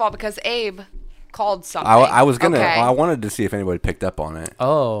 First of all, because Abe called something. I was gonna. Okay. I wanted to see if anybody picked up on it.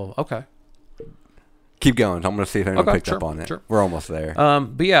 Oh, okay. Keep going. I'm gonna see if anyone Okay, picked up sure, on it. sure. We're almost there.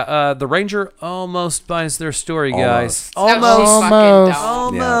 But yeah, the Ranger almost buys their story, guys. No, she Almost. fucking don't.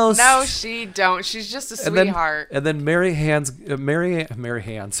 Almost. No, she don't. She's just a And then, sweetheart. and then Mary Ann's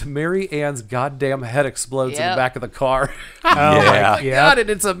goddamn head explodes in the Yep. back of the car. Oh Yeah. my God, and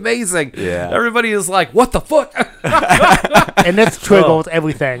it's amazing. Yeah. Everybody is like, "What the fuck?" And this triggers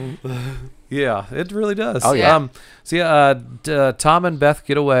everything. Yeah, it really does. Oh, yeah. So yeah, Tom and Beth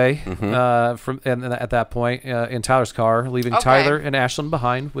get away Mm-hmm. from, and at that point, in Tyler's car, leaving Okay. Tyler and Ashley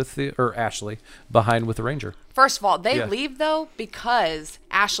behind with Ashley behind with the Ranger. First of all, they Yeah. leave though because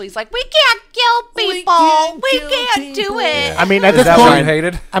Ashley's like, we can't kill people. We can't do it. I mean, at Is this that what you point,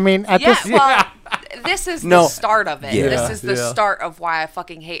 hated? I mean, at Yeah, this. well, this is No. the start of it. Yeah. This is the Yeah. start of why I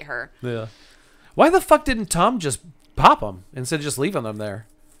fucking hate her. Yeah. Why the fuck didn't Tom just pop them instead of just leaving them there?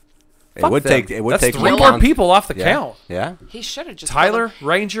 It Fuck would them. take. It would That's take 3 one more count. people off the Yeah. count. Yeah. He should have just Tyler, killed them.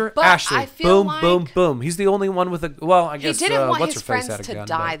 Ranger, But Ashley. I feel Boom, boom, like- boom. He's the only one with a. Well, I He guess didn't want what's his her face friends had a to gun,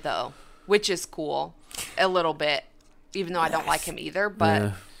 die but- though, which is cool, a little bit. Even though I don't like him either, but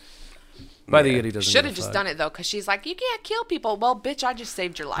Yeah. By the end, he doesn't. should have just done it though, because she's like, you can't kill people. Well, bitch, I just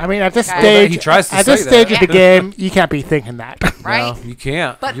saved your life. I mean, at this Okay? stage, he tries to at say this stage that. of the game, you can't be thinking that. right? No, you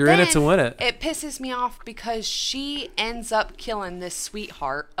can't. But You're in it then to win it. It pisses me off because she ends up killing this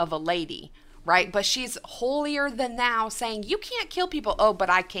sweetheart of a lady, right? But she's holier than thou, saying you can't kill people. Oh, but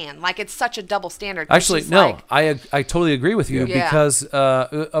I can. Like it's such a double standard. 'cause Actually, she's no, like, I totally agree with you Yeah. because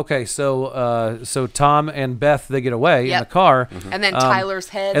okay, so Tom and Beth they get away in Yep. the car, and then Tyler's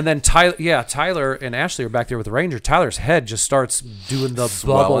head. and then Tyler and Ashley are back there with the Ranger. Tyler's head just starts doing the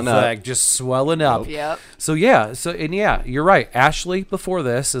Swelling bubble up. thing, just swelling up. Yep. So yeah, you're right. Ashley before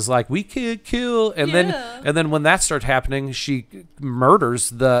this is like we can't kill, and Yeah. then when that starts happening, she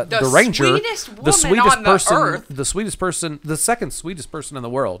murders the Ranger, sweetest woman on the person, earth. the sweetest person, the second sweetest person in the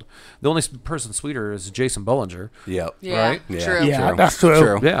world. The only person sweeter is Jason Bollinger. Yep. yeah, right? Yeah. true. Yeah, that's true.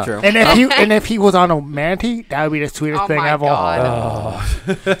 True. Yeah. True. And if he was on a manatee, that would be the sweetest Oh thing my ever. God.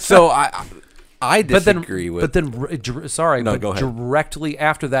 So I disagree but with. then go ahead. directly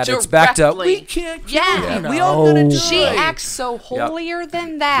after that, it's back to Directly. we can't kill Yeah. you. We all gonna No. die. She acts so holier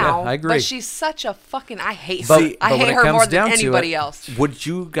than thou. Yeah, I agree. But she's such a fucking. I hate But- her. but I when hate it her comes more than down to anybody it- else. Would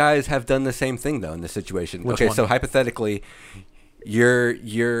you guys have done the same thing though in this situation? Which Okay, one? so hypothetically,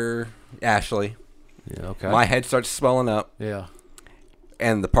 you're Ashley. Yeah, okay. My head starts swelling up, yeah.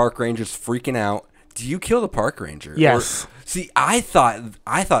 and the park ranger's freaking out. Do you kill the park ranger? Yes. See, I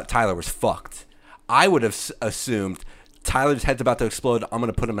thought Tyler was fucked. I would have assumed Tyler's head's about to explode. I'm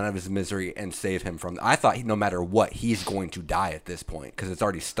going to put him out of his misery and save him from. I thought no matter what, he's going to die at this point because it's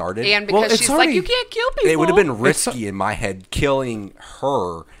already started. And Well, because it's she's already- like, you can't kill people. it would have been risky in my head killing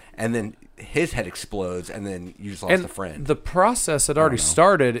her and then his head explodes, and then you just lost a friend. The process had already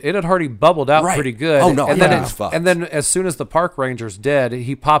started. It had already bubbled out Right. pretty good. Oh, no, and yeah. then It's fucked. and then as soon as the park ranger's dead,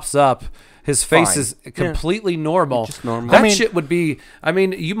 he pops up. His face Fine. is completely normal. Just normal. That I mean- shit would be. I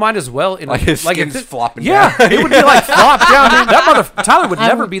mean, you might as well. Like his if skin's it- flopping Yeah, down. it would be like flop down. That Tyler would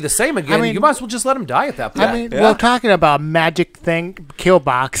never be the same again. mean- you might as well just let him die at that point. I mean, Yeah. we're talking about a magic thing, kill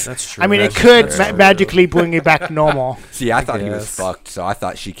box. That's true. I mean, That's it could true. magically bring it back to normal. See, I thought he was guess. fucked, so I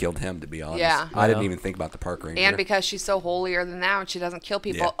thought she killed him. To be honest, Yeah. I didn't even think about the park ranger. And because she's so holier than thou and she doesn't kill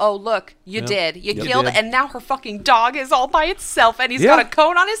people. Yeah. Oh, look, you did. You You killed did. and now her fucking dog is all by itself and he's Yeah. got a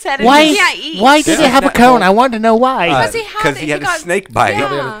cone on his head and he can't eat. Why did it have a cone? I wanted to know why. Because he had, he had a got, snake bite.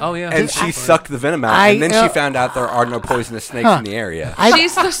 Yeah. Oh yeah. And she sucked the venom out, I- and then she found out there are no poisonous snakes in the area.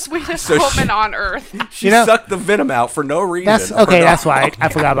 She's the sweetest So woman on earth. She You know- sucked the venom out for no reason. That's For okay. no- That's why I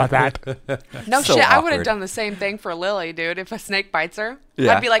forgot about that. No So shit, I would have awkward. done the same thing for Lily, dude. If a snake bites her,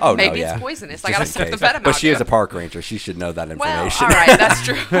 Yeah. I'd be like, Oh, no, maybe yeah. it's poisonous. I Just gotta in suck the case. venom out. But she is a dude. park ranger. She should know that Well, information. all right, that's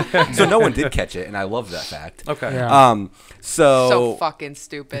true. So no one did catch it, and I love that fact. Okay. Yeah. So So fucking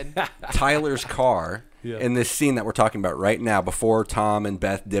stupid. Tyler's car in this scene that we're talking about right now, before Tom and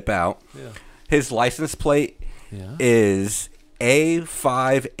Beth dip out, his license plate is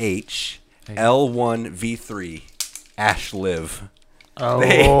A5H L1V3 Ash Live.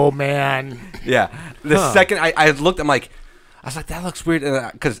 Oh man. Yeah. The second I looked, I was like, that looks weird,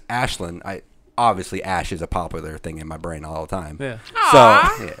 because Ashland, obviously Ash is a popular thing in my brain all the time. Yeah.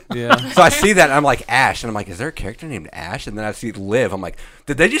 So Yeah. So I see that and I'm like, Ash, and I'm like, is there a character named Ash? And then I see Liv. I'm like,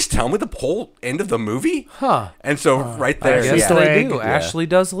 did they just tell me the whole end of the movie? Huh. And so right there, Yes, Easter they egg. do. Yeah. Ashley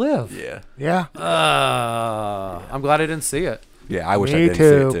does live. yeah, Yeah. I'm glad I didn't see it. yeah. I wish I Me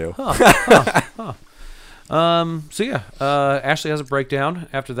didn't see it too. So yeah, Ashley has a breakdown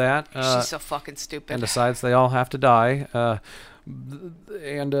after that, She's so fucking stupid. and decides they all have to die.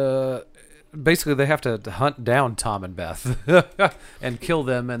 Basically they have to hunt down Tom and Beth and kill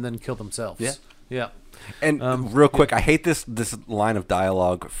them, and then kill themselves. Yeah. Yeah. And real quick, I hate this line of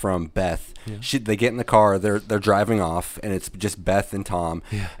dialogue from Beth. They get in the car, they're driving off, and it's just Beth and Tom.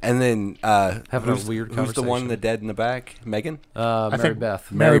 Yeah. And then Having a who's, weird who's the one conversation. the dead in the back? Megan? Mary think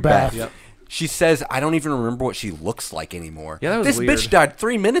Beth. Mary Beth. Yep. She says, I don't even remember what she looks like anymore. Yeah, that was this weird. bitch died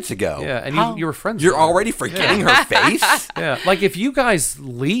 3 minutes ago. Yeah, and How- you were friends. You're with her. already forgetting her face? Yeah, like if you guys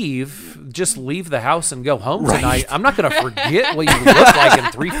just leave the house and go home Right. tonight, I'm not gonna forget what you look like in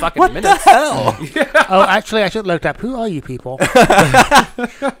 3 fucking What minutes. the hell? Oh, actually, I should have looked up. Who are you people?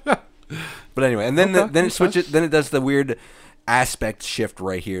 But anyway, and then Okay, then it switches. Then it does the weird aspect shift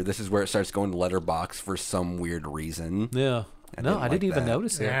right here. This is where it starts going to letterbox for some weird reason. Yeah. I No, didn't I didn't like even that.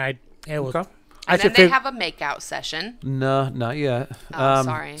 notice it. Yeah, it was. Okay. I and then should they fig- have a makeout session. No, not yet. Oh,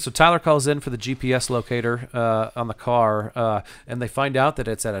 sorry. So Tyler calls in for the GPS locator on the car, and they find out that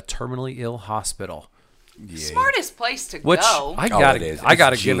it's at a terminally ill hospital. Yeah. Smartest place to Which go. I Oh, gotta, it is. I It's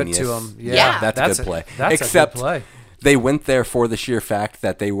gotta give it to genius. him. Yeah, Yeah. That's a good play. That's Except a good play. they went there for the sheer fact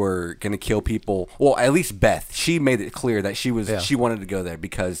that they were going to kill people. Well, at least Beth, she made it clear that she wanted to go there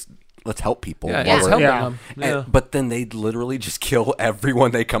because let's help people. Yeah, while it's we're- helping Yeah. them. And- Yeah. but then they literally just kill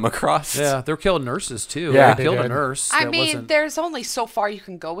everyone they come across. Yeah, they're killing nurses too. Yeah, they they killed a did. nurse. I that mean, wasn't- there's only so far you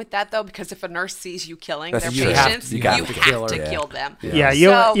can go with that, though, because if a nurse sees you killing That's their true. patients, You you have have to to kill her. Yeah. kill them. Yeah,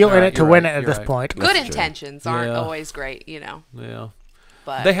 So- you're in it to You're win right, it at you're this right. point. Good That's true. intentions aren't Yeah. always great, you know. yeah,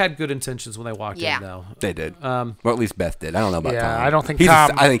 But they had good intentions when they walked Yeah. in, though. They did. Well, at least Beth did. I don't know about Yeah, Tom. I don't think he's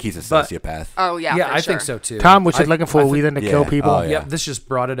Tom- I think he's a But- sociopath. oh yeah, Yeah, for I sure. think so too. Tom was just looking for a think- reason to yeah. kill people. Oh, yeah. Yep, this just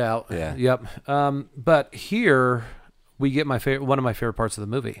brought it out. Yeah. Yep. But here we get one of my favorite parts of the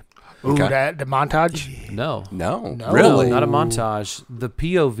movie. Ooh, Okay. the montage. No. No, No. really. Not a montage. The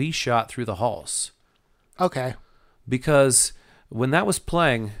POV shot through the halls. Okay. Because when that was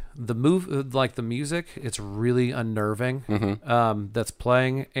playing, the music, it's really unnerving. That's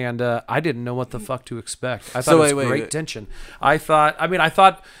playing, and I didn't know what the fuck to expect. I thought So it was wait, great wait. tension. I thought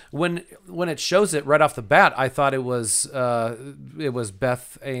when it shows it right off the bat, I thought it was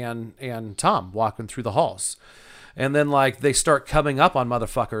Beth and Tom walking through the halls. And then they start coming up on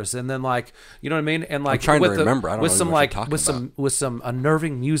motherfuckers, and then you know what I mean, and trying to with remember. I don't with know some what you're talking with some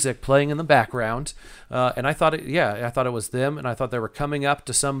unnerving music playing in the background, and I thought it was them, and I thought they were coming up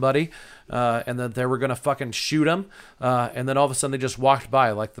to somebody, and that they were gonna fucking shoot them, and then all of a sudden they just walked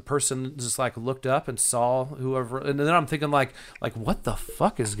by, the person just looked up and saw whoever, and then I'm thinking like what the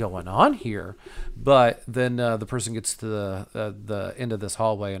fuck is going on here, but then the person gets to the end of this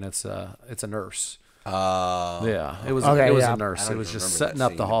hallway, and it's a nurse. Yeah, it was Okay, a yeah. I nurse. don't It was even just remember setting that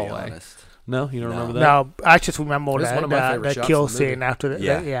up the scene, to be hallway. honest. No, you don't remember that? No, I just remember It's one of my favorite the shots kill in the movie. scene after the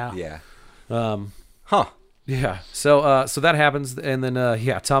Yeah, yeah. yeah. Um, Huh. Yeah. So so that happens, and then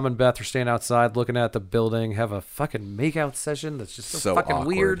Tom and Beth are standing outside looking at the building, have a fucking makeout session that's just so fucking awkward.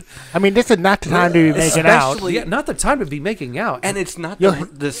 weird. I mean, this is not the time to be making out. Especially- Yeah, not the time to be making out. And it's not You'll-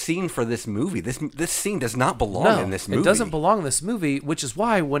 the scene for this movie. This scene does not belong in this movie. It doesn't belong in this movie, which is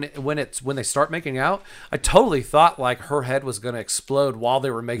why when they start making out, I totally thought like her head was going to explode while they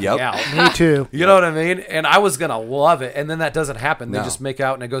were making Yep. out. Me too. You know what I mean? And I was gonna love it, and then that doesn't happen. They No. just make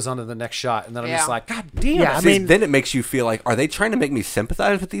out, and it goes on to the next shot, and then I'm Yeah. just like, God damn Yeah, it! I See, mean- then it makes you feel like, are they trying to make me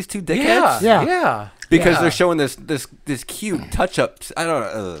sympathize with these two dickheads? yeah, Yeah. yeah, Because yeah. they're showing this cute touch ups. I don't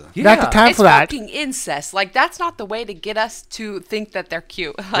know. Yeah. Not the time It's for that. fucking incest. Like that's not the way to get us to think that they're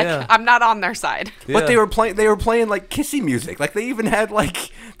cute. Like Yeah. I'm not on their side. But Yeah. they were playing like kissy music. Like they even had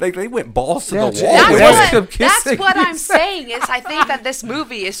like they went balls to Yeah, the yeah. wall. That's It with wasn't it. them what, that's kissing. what I'm saying is I think that this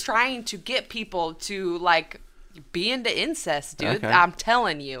movie is trying to get people to like be into incest, dude. Okay. I'm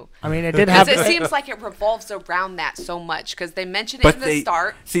telling you. I mean, it did have. Because it seems like it revolves around that so much because they mention it But in the they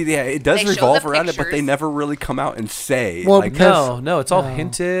start. see, yeah, it does They show revolve the around it, but they pictures. never really come out and say. Well, like, because- No, it's all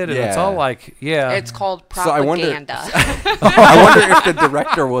hinted, and it's Yeah. all like, yeah, It's called So I wonder- propaganda. I wonder if the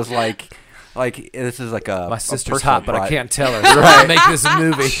director was like this is like a my a sister's personal hot, but I pride. can't tell her. So I'm gonna make this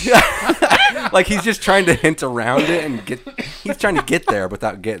movie. Like he's just trying to hint around it and he's trying to get there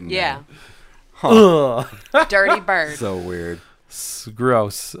without getting yeah. there. Ugh. Dirty bird. So weird. It's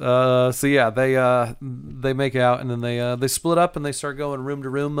gross. So yeah, they make out, and then they split up, and they start going room to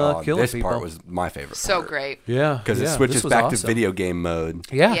room, killing this people. part was my favorite. So part. great. Yeah, Because yeah, it switches this was back awesome. to video game mode.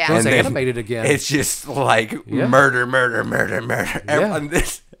 Yeah, Yeah. it was And then animated again. It's just like Yeah. murder. Yeah. And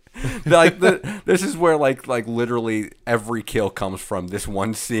this is where like literally every kill comes from this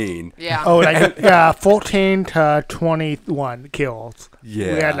one scene. Yeah. Oh, like 14 to 21 kills.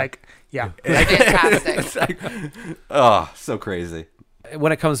 Yeah. We had like, yeah. Fantastic. It's like, oh, so crazy.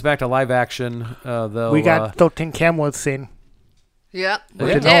 When it comes back to live action, though, We got 13 cameras scene. Yep. yeah, We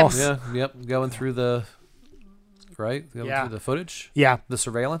Yeah. did. yeah, yep, going through the going Yeah. through the footage, Yeah. the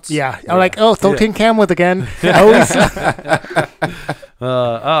surveillance. Yeah. I'm like, oh, 13 cameras again. Always.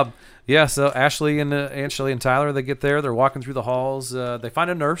 Yeah, so Ashley and Tyler, they get there. They're walking through the halls. They find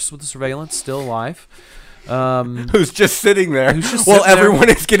a nurse with the surveillance, still alive. Who's just sitting there just while sitting there. everyone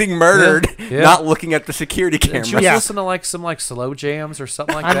is getting murdered, Yeah. not looking at the security And she camera. was Yeah. listening to like some slow jams or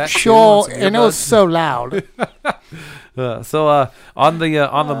something like I'm that. too, sure, some and it was earbuds. so loud. So on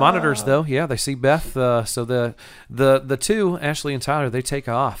the monitors though, yeah, they see Beth. So the two, Ashley and Tyler, they take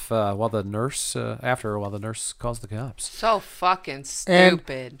off while the nurse calls the cops. So fucking And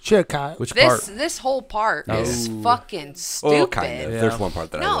stupid. Chicago. Which part? This whole part is Oh. fucking stupid. Oh, kind of. Yeah. There's one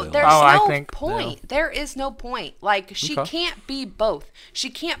part that I No, really there's like. Oh, I no think- point. There is no point. Like she Okay. can't be both. She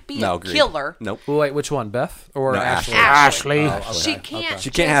can't be No, a agreed. killer. Nope. Well, wait, which one, Beth or No, Ashley? Ashley. Ashley. She can't. She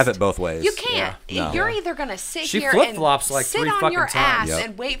can't have just- it both ways. You can't. Yeah. No. You're either gonna sit She here flip-flops and like sit 3 on fucking your ass times. Yep.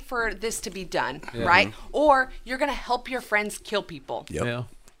 and wait for this to be done, right? Or you're gonna help your friends kill people. Yep. Yeah.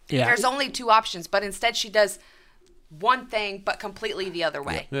 Yeah. There's only two options, but instead she does one thing but completely the other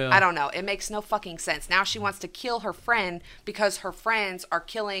way. Yeah. I don't know. It makes no fucking sense. Now she wants to kill her friend because her friends are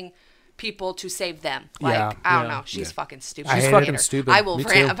killing people to save them. Like, Yeah. I don't Yeah. know. She's fucking stupid. I I hate hate fucking her. stupid. I will Me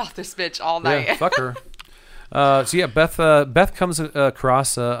rant too. about this bitch all night. Yeah, fuck her. So yeah, Beth comes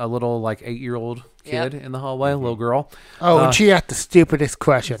across a little like 8-year-old kid Yep. in the hallway, a little girl. Oh, and she asked the stupidest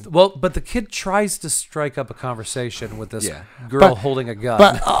question. Well, but the kid tries to strike up a conversation with this Yeah. girl But- holding a gun.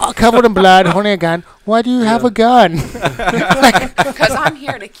 But covered in blood, holding a gun. Why do you have a gun? Because I'm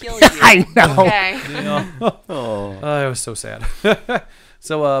here to kill you. I know. Okay. Oh, it was so sad.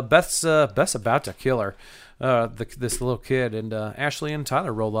 So Beth's about to kill her, this little kid, and Ashley and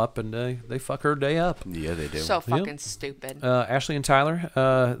Tyler roll up and they fuck her day up. Yeah, they do. So fucking stupid. Ashley and Tyler,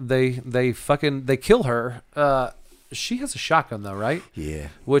 they kill her. She has a shotgun though, right? yeah.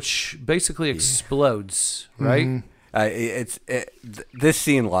 Which basically explodes, right? This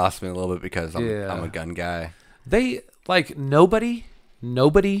scene lost me a little bit because Yeah. I'm a gun guy. They like nobody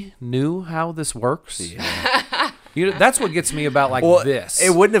knew how this works. You know, that's what gets me about like this.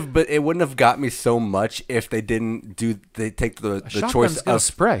 It wouldn't have got me so much if they didn't take the Shotgun's choice gonna of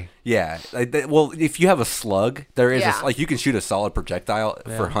spray. Yeah. Well, if you have a slug, there is Yeah. like you can shoot a solid projectile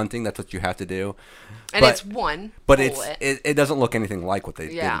for hunting. That's what you have to do. And but- it's one But bullet. it doesn't look anything like what they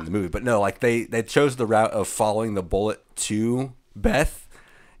did Yeah. in the movie. But no, like they chose the route of following the bullet to Beth,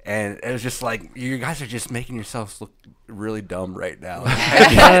 and it was just like you guys are just making yourselves look really dumb right now.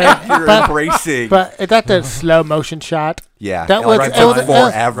 You're embracing. But is that the slow motion shot? Yeah, That it was- like it was- took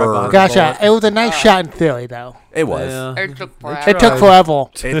forever. Gotcha. It was a nice shot in theory, though. It was. Yeah. It took forever. It took forever.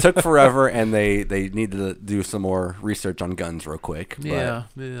 It took forever, and they needed to do some more research on guns real quick. But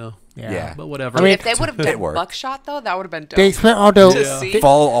Yeah. yeah. But whatever. I mean, If they would have It done worked. buckshot though, that would have been dope. They spent all the To see.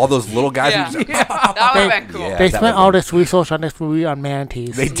 Follow all those little guys. Yeah. who just- That would have been cool. Yeah. they that spent was all a- this resource on this movie on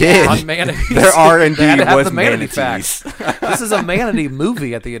manatees. They did. On manatees. There are They had indeed to have was the manatee manatees. facts. This is a manatee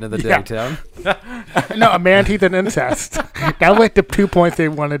movie at the end of the day, Yeah. Town. No, a manatees and incest. That was the 2 points they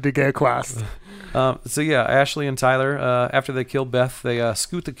wanted to get across. So yeah, Ashley and Tyler, after they kill Beth, they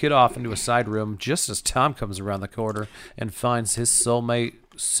scoot the kid off into a side room just as Tom comes around the corner and finds his soulmate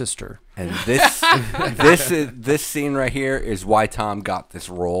sister. And this scene right here is why Tom got this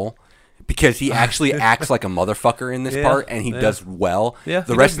role. Because he actually acts like a motherfucker in this Yeah, part, and he yeah. does well. Yeah,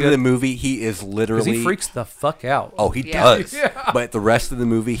 the he rest does of good. the movie, he is Because literally. he freaks the fuck out. Oh, he Yeah. does. But the rest of the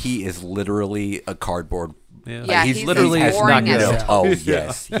movie, he is literally a cardboard. Yeah. Yeah, he's he's literally he has not boring as good. hell. Oh Yeah.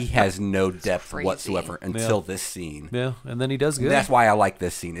 yes, he has no depth Crazy. whatsoever until this scene. Yeah, and then he does good. That's why I like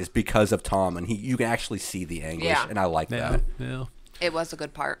this scene is because of Tom, and you can actually see the anguish, Yeah. and I like yeah, that. yeah. It was a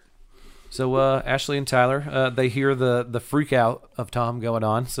good part. So Ashley and Tyler, they hear the freak out of Tom going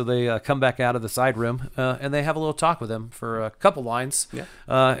on, so they come back out of the side room and they have a little talk with him for a couple lines. Yeah.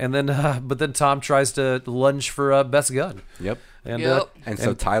 And then, but then Tom tries to lunge for Beth's gun. Yep. And Yep. And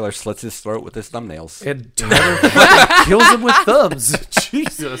so Tyler slits his throat with his thumbnails. and Tyler fucking kills him with thumbs.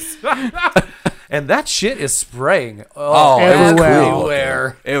 Jesus. And that shit is spraying Oh, it was cool.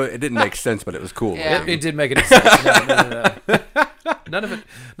 everywhere. It didn't make sense, but it was cool. Yeah. looking. It did make any sense. No.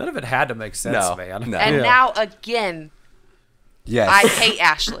 None of it had to make sense, No, man. no. And Yeah. now again, Yes. I hate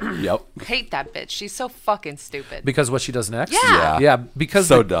Ashley. Yep. Hate that bitch. She's so fucking stupid. Because what she does next? Yeah. Yeah, because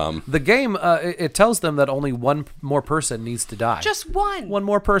So the, dumb. The game it tells them that only one more person needs to die. Just one. one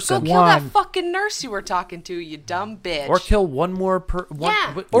more Go person, kill that One. fucking nurse you were talking to, you dumb bitch. or kill one more one.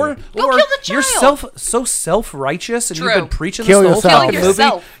 Yeah. Or Go kill the you're child. so self-righteous and True. you've been preaching Kill this the yourself. whole fucking Kill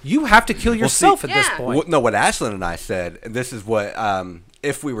yourself. movie. You have to kill yourself at this Yeah. point. No, what Ashlyn and I said, and this is what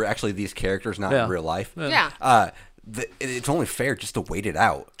if we were actually these characters, not Yeah. in real life. Yeah. It's only fair just to wait it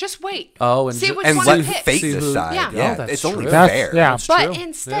out Just wait. Oh, and see ju- which and one let you pick. fate See who- decide. Yeah. Yeah, Oh, that's it's only true. That's- fair. yeah. That's But true.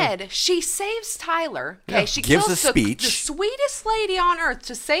 instead, she saves Tyler. Okay, she Gives kills a speech. the sweetest lady on earth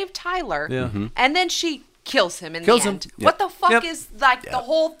to save Tyler. Yeah. Mm-hmm. And then she kills him in Kills the him. end. Yep. What the fuck Yep. is like the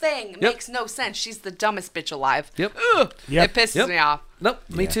whole thing? Yep. Makes no sense. She's the dumbest bitch alive. Yep. Ugh, Yep. It pisses Yep. me off. Nope,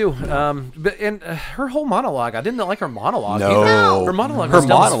 me too. But and her whole monologue, I didn't like her monologue. No. either. Her monologue. Her was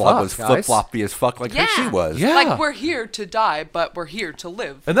dumb as monologue fuck, was guys. flip floppy as fuck, like Yeah. she was. Yeah. Like we're here to die, but we're here to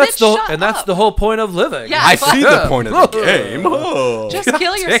live. And that's Bitch, shut that's up. the whole point of living. Yeah. I but- see the point of the Yeah. game. Oh. Just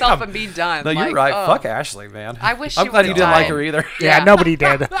kill yourself Damn. and be done. No, you're Like, right. ugh. Fuck Ashley, man. I wish I'm she glad you would've didn't like died. her either. Yeah, Yeah. nobody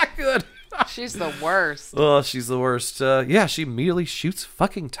did. Not good. She's the worst. Oh, she's the worst. Yeah, she immediately shoots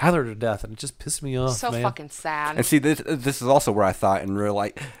fucking Tyler to death, and it just pissed me off. So man. fucking sad. And see, this is also where I thought in real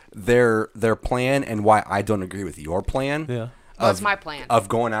life their plan and why I don't agree with your plan. Yeah. What's my plan? Of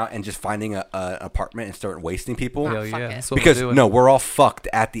going out and just finding a apartment and starting wasting people. Oh, Hell fuck yeah. it. That's what we're Because doing. no, we're all fucked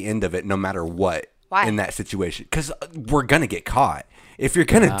at the end of it, no matter what. Why? In that situation? Because we're gonna get caught. If you're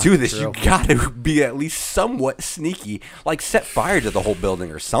gonna do this, true. you gotta be at least somewhat sneaky, like set fire to the whole building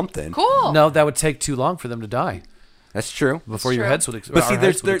or something. Cool. No, that would take too long for them to die That's true. before your true. heads would explode. But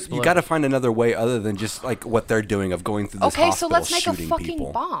see, you got to find another way other than just like what they're doing of going through this Okay, so hospital let's make a shooting fucking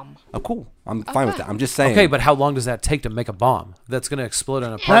people. bomb. Oh, cool. I'm fine with Okay. that. I'm just saying. Okay, but how long does that take to make a bomb that's going to explode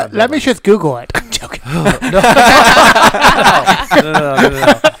in a apartment? Let me just Google it. I'm joking.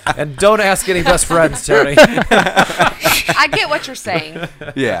 No. And don't ask any best friends, Tony. I get what you're saying.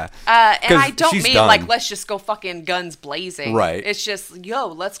 yeah. And 'Cause I don't she's mean done. like let's just go fucking guns blazing. Right. It's just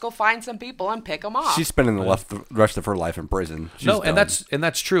let's go find some people and pick them off. She's spending the rest of her life in prison. She's No, and done.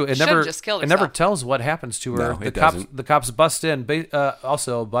 that's true. It Should've never just killed it never herself. tells what happens to her. No, it cops doesn't. the cops bust in.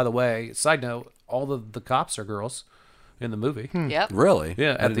 Also, by the way, side note, all the cops are girls in the movie. Yep. really.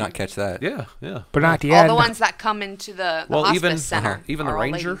 Yeah, I at did the- not catch that. Yeah, yeah. But not the All end. the ones that come into the Well, hospice even center. even the are all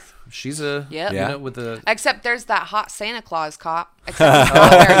ranger, ladies. she's a Yep. you Yeah. know, with the Except there's that hot Santa Claus cop. Except he's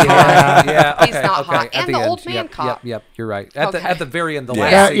not very hot. yeah, He's not hot. At And the old man yep, cop. Yep, you're right. At Okay. the very end, the Yeah.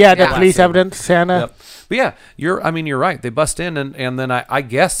 last Yeah, scene- yeah, the Yeah. police evidence, Santa. Yep. But yeah, you're right. They bust in and then I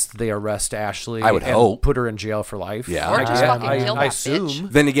guess they arrest Ashley. I would and hope. put her in jail for life. Yeah. Or just I, fucking kill I that bitch. assume.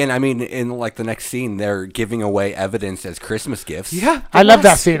 Then again, I mean, in like the next scene, they're giving away evidence as Christmas gifts. Yeah, I love that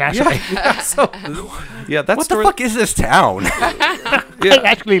yes. scene, actually. Yeah, so, yeah, that's What the fuck is this town? I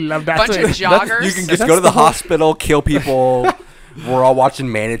actually love that Bunch scene. of joggers. You can just That's go to the the whole- hospital, kill people. We're all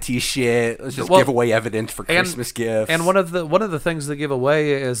watching manatee shit. Let's just Well, give away evidence for Christmas gifts. And one of the things they give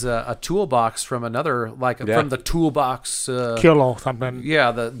away is a toolbox from another, from the toolbox. Kill or something.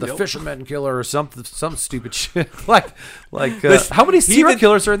 Yeah, the fisherman killer or some stupid shit. How many serial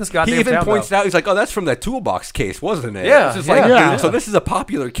killers are in this goddamn He even town, points though? out, he's like, "Oh, that's from that toolbox case, wasn't it?" Yeah, It's just yeah. Yeah. dude, so this is a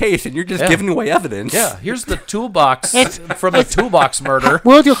popular case, and you're just giving away evidence. Yeah, here's the toolbox from the toolbox murder.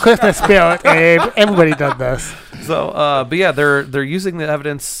 Where's your Christmas spirit, Abe? Everybody does this. So, but yeah, they're using the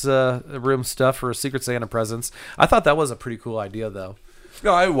evidence room stuff for Secret Santa presents. I thought that was a pretty cool idea, though.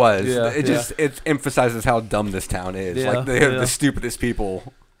 No, it was. Yeah, It emphasizes how dumb this town is. Yeah, Like they're yeah. the stupidest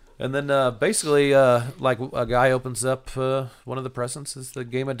people. And then basically, like a guy opens up one of the presents is the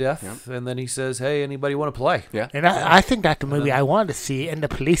Game of Death, and then he says, "Hey, anybody want to play?" Yeah. And I think that's the movie I wanted to see. And the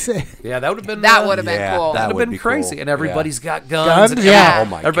police. Yeah, that would have been That would have been Yeah, cool. that would have would been be crazy, cool. and everybody's got Guns, guns. yeah. Oh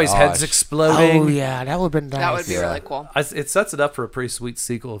my everybody's gosh. heads exploding. Oh yeah, that would have been nice. That would be Yeah. really cool. It sets it up for a pretty sweet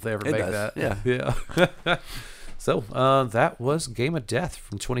sequel if they ever It make does, that. Yeah. So that was Game of Death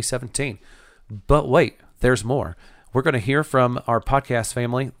from 2017. But wait, there's more. We're going to hear from our podcast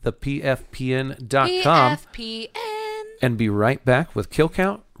family, the PFPN.com, PFPN. and be right back with kill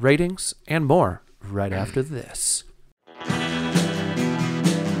count, ratings, and more right after this.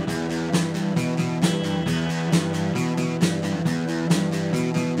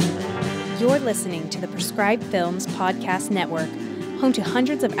 You're listening to the Prescribed Films Podcast Network, home to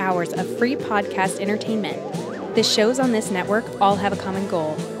hundreds of hours of free podcast entertainment. The shows on this network all have a common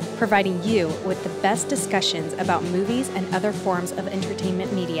goal, providing you with the best discussions about movies and other forms of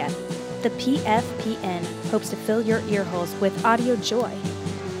entertainment media. The PFPN hopes to fill your earholes with audio joy.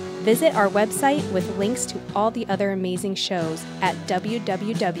 Visit our website with links to all the other amazing shows at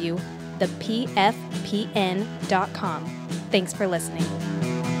www.thepfpn.com. Thanks for listening.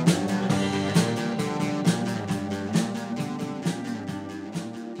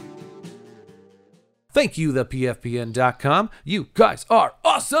 Thank you, the PFPN.com. You guys are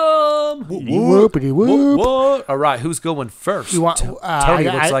awesome. Whoopity whoop. What? All right, who's going first? You want- Tony I-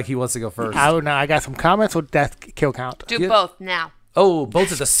 looks I- like he wants to go first. I got some comments or death kill count. Do Yeah. both now. Oh,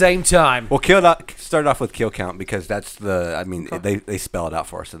 both at the same time. Well, start off with kill count because that's they spell it out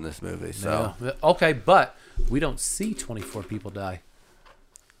for us in this movie. So Yeah. Okay, but we don't see 24 people die.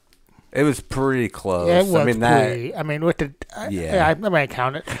 it was pretty close. Yeah, it was I mean that pretty. I mean, with the Yeah. I might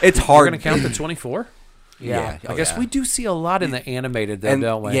count it. it's We're hard going to count the 24? Yeah, I guess we do see a lot in the animated, though, and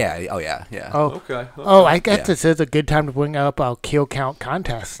don't we? yeah. Oh yeah. Yeah. Oh, Okay. oh, I guess Yeah. this is a good time to bring up our kill count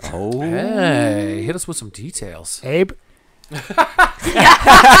contest. Oh. Hey, hit us with some details. Abe.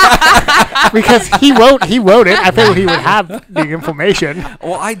 Because he wrote it. I figured he would have the information.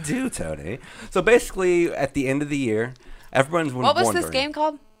 Well, I do, Tony. So basically, at the end of the year, everyone's What was wondering. this game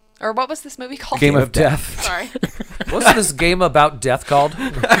called? Or what was this movie called? Game of Death. Sorry. What's this game about death called?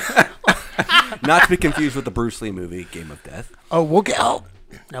 Not to be confused with the Bruce Lee movie, Game of Death. Oh, we'll get. Oh,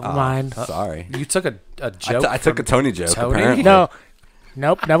 never mind. Sorry. You took a joke. I took a Tony joke, Tony? apparently. No,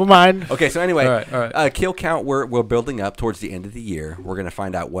 nope, never mind. Okay, so anyway, All right. Kill count, we're building up towards the end of the year. We're going to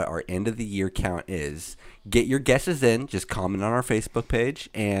find out what our end of the year count is. Get your guesses in. Just comment on our Facebook page,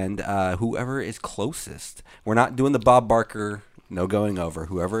 and whoever is closest. We're not doing the Bob Barker, no going over.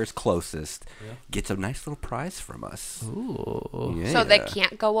 Whoever is closest gets a nice little prize from us. Ooh. Yeah. So they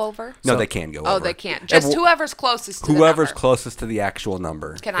can't go over? No, they can go over. Oh, they can't. Just well, whoever's closest to Whoever's the number. closest to the actual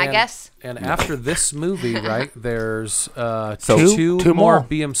number. Can I And- guess? And after this movie, right, there's Two two more more.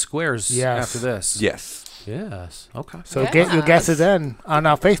 BM squares Yes. after this. Yes. Yes. Okay. So get your guesses in on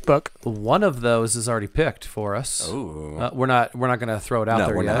our Facebook. One of those is already picked for us. Ooh. We're not going to throw it out No,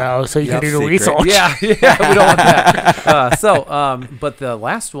 there we're yet. not. No, so you Yep, can do the secret. research. Yeah, we don't want that. But the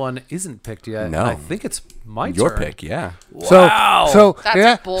last one isn't picked yet. No. I think it's my Your turn. pick, yeah. Wow. So That's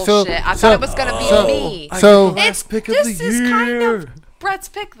yeah, bullshit. So, I so, thought it was going to be so- me. So It's pick of this the is kind of year. Brett's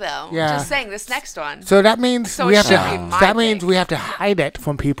pick, though. Yeah. Just saying, this next one. so that means So we it have to. should be my That means pick. we have to hide it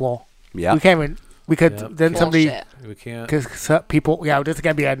from people. Yeah. We can't even. We could Yep. then somebody. Bullshit. We can't. Because people, yeah, this is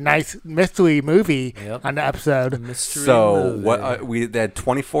gonna be a nice mystery movie Yep. on the episode. Mystery So movie. what we had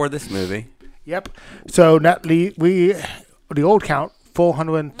 24 this movie. Yep. So the old count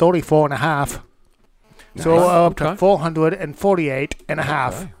 434 and a half. So Nice. up to Okay. 448 and a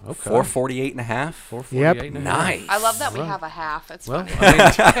half. Okay. 448 and a half. 448 Yep. and a half. Nice. I love that we Right. have a half. It's Well, funny. I mean,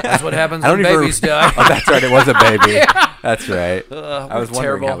 that's what happens I don't when even babies die. Oh, that's right. It was a baby. That's right. I We're was wondering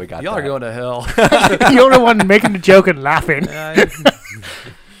terrible. how we got Y'all that. are going to hell. You're the one making the joke and laughing.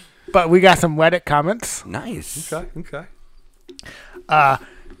 But we got some Reddit comments. Nice. Okay. Uh,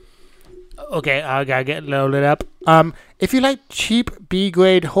 Okay, I gotta get loaded up. If you like cheap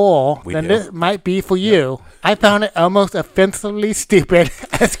B-grade horror, We then do. this might be for you. I found it almost offensively stupid.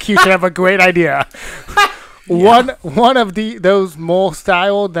 Execution of a great idea. One of those more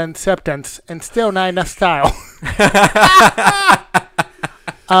style than substance, and still not enough style.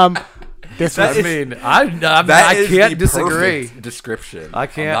 This I was mean, That I is can't the disagree. perfect description. I I'm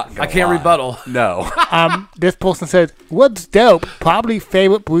can't. not I gonna can't lie. rebuttal. No. this person says, "What's dope? Probably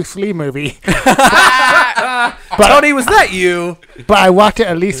favorite Bruce Lee movie." Tony, was that you? But I watched it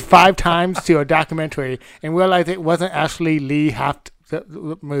at least 5 times to a documentary and realized it wasn't actually Lee Haft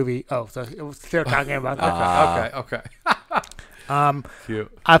the movie. Oh, so it was still talking about that. Okay.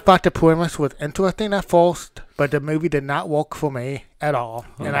 Cute. I thought the premise was interesting at first, but the movie did not work for me at all,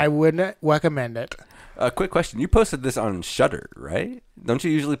 and I wouldn't recommend it. Quick question. You posted this on Shudder, right? Don't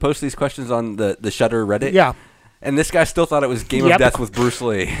you usually post these questions on the Shudder Reddit? Yeah. And this guy still thought it was Game of Yep. Death with Bruce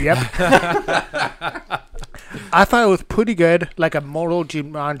Lee. Yep. I thought it was pretty good, like a Mortal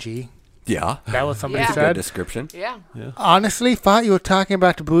Jumanji. Yeah. That was somebody Yeah. Good said. description. Yeah. Honestly, thought you were talking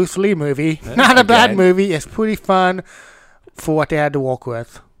about the Bruce Lee movie. Not a bad Again. movie. It's pretty fun for what they had to work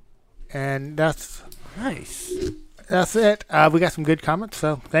with. And that's Nice. it. We got some good comments,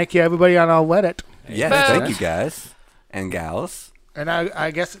 so thank you everybody on our Reddit. Yes, Boom. thank you guys and gals. And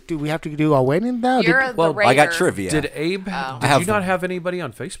I guess, do we have to do our waiting now? You're well, the raider. I got trivia. Did Abe? Oh. Did I have- you not have anybody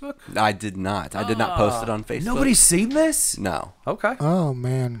on Facebook? I did not. I did not post it on Facebook. Nobody's seen this. No. Okay. Oh,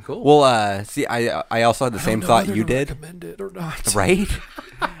 man. Cool. Well, see, I also had the same thought you did. Recommend it or not? Right?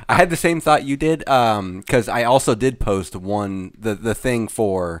 I had the same thought you did, because I also did post the thing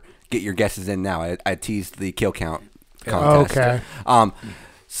for get your guesses in now. I teased the kill count contest. Okay.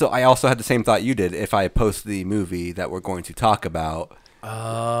 So I also had the same thought you did. If I post the movie that we're going to talk about,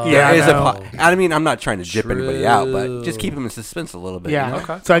 Yeah, there is I know. I mean, I'm not trying to dip anybody out, but just True. keep them in suspense a little bit. Yeah. you know?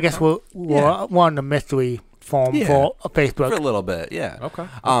 Okay. So I guess we're Yeah. on the mystery form Yeah. for For a Facebook. little bit, yeah. Okay.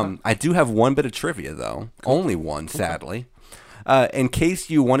 I do have one bit of trivia though, only one, sadly. In case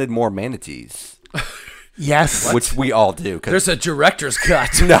you wanted more manatees, Yes. which we all do. 'Cause There's a director's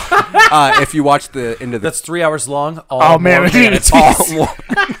cut. no, if you watch the end of the That's 3 hours long. All Oh, more man. manatees.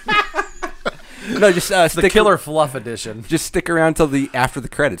 no, just The stick Killer Fluff edition. Just stick around till after the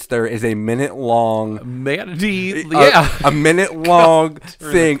credits. There is a minute-long, Manatee. Yeah. a minute-long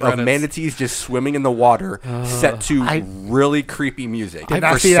thing of credits. manatees just swimming in the water, set to really creepy music Did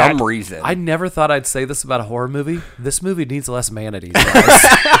not for see some that. reason. I never thought I'd say this about a horror movie. This movie needs less manatees. Guys.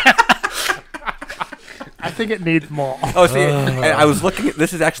 I think it needs more. Oh, see, and I was looking at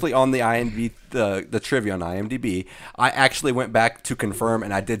this is actually on the IMDb, the trivia on IMDb. I actually went back to confirm,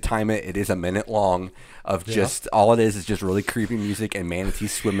 and I did time it. It is a minute long of just all it is just really creepy music and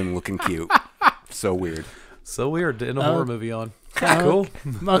manatees swimming, looking cute. So weird. So weird to end a horror movie on. Cool.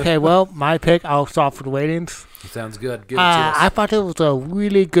 Okay, well, my pick, I'll start for the ratings. Sounds good. Give it to I us. thought it was a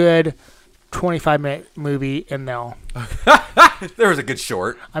really good 25-minute movie in there. There was a good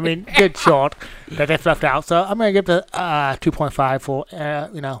short. I mean, good short that they left out. So I'm going to give it 2.5 for,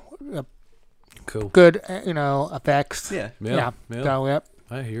 Cool. good, effects. Yeah. Yeah. So, yep.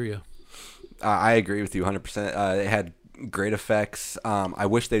 I hear you. I agree with you 100%. It had great effects. I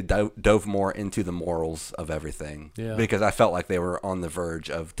wish they dove more into the morals of everything. Yeah. Because I felt like they were on the verge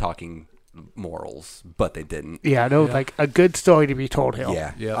of talking morals, but they didn't. Yeah, there was like a good story to be told here.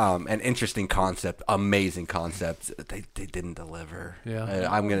 Yeah. Yeah. An interesting concept, amazing concept. They didn't deliver. Yeah.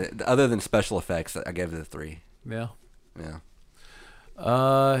 I'm gonna. Other than special effects, I gave it a 3. Yeah. Yeah.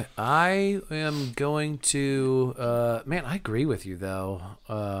 I am going to. Man, I agree with you though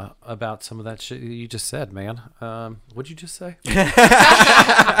about some of that shit you just said, man. What'd you just say?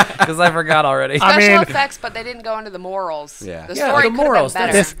 Because I forgot already. I Special mean- effects, but they didn't go into the morals. Yeah. The Yeah, story the could have morals, been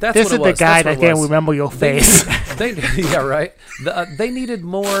better. This That's this what is it the was. guy That's that what it can't was. remember your face. Yeah, right. They needed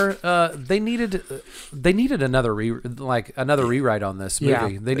more. They needed another rewrite on this movie.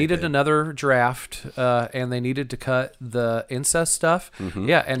 Yeah. They needed did. another draft, and they needed to cut the incest stuff.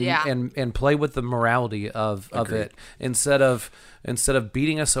 Yeah, and play with the morality of it instead of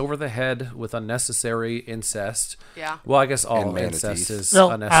beating us over the head with unnecessary incest. Yeah. Well, I guess all And manatees. incest is No,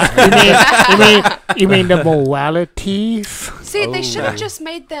 unnecessary. you mean the moralities? See, they should have just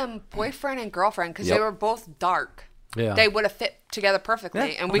made them boyfriend and girlfriend because Yep. they were both dark. Yeah. They would have fit together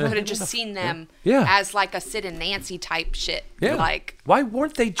perfectly, Yeah. and we Yeah. could have just seen them Yeah. as like a Sid and Nancy type shit. Yeah. Like, Why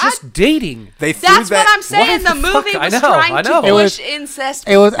weren't they just dating? They threw that's that, what I'm saying. Why The the movie fuck? was I know, trying I to know. It was- push incest.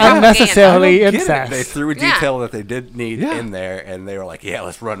 It was propaganda. unnecessarily I don't get it. incest. They threw a Yeah. detail that they did need in there, and they were like, "Yeah,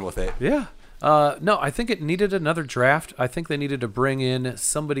 let's run with it." Yeah. No, I think it needed another draft. I think they needed to bring in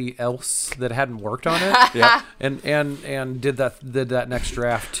somebody else that hadn't worked on it. Yep. And did that next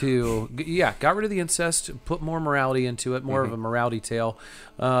draft too. Yeah, got rid of the incest, put more morality into it, more of a morality tale,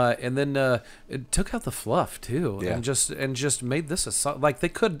 and then it took out the fluff too, Yeah. and just made this like they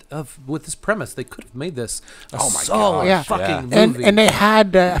could have with this premise. They could have made this a Oh my solid gosh, Yeah. fucking And movie. and they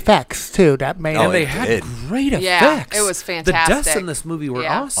had effects too that made Oh, And they it had did. great Yeah, effects. it was The deaths fantastic. in this movie were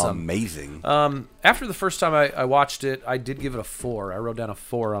Yeah. awesome. Amazing. After the first time I watched it, I did give it a 4. I wrote down a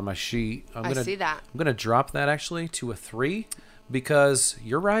 4 on my sheet. I see that. I'm gonna drop that actually to a 3 because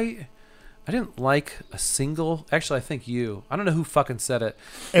you're right. I didn't like a single. Actually, I think you. I don't know who fucking said it.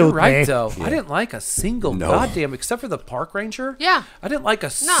 You're was right me. though. I didn't like a single No. goddamn, except for the park ranger. Yeah. I didn't like a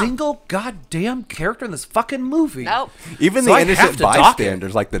single goddamn character in this fucking movie. Nope. Even So the I have innocent to dock it.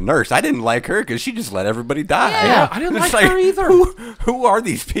 bystanders, like the nurse, I didn't like her because she just let everybody die. Yeah, I didn't It's like her either. Who are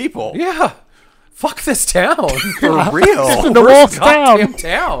these people? Yeah. Fuck this town. For real. the Worst wolf's goddamn town.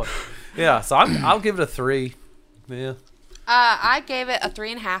 town. Yeah, so I'll give it a 3. Yeah. I gave it a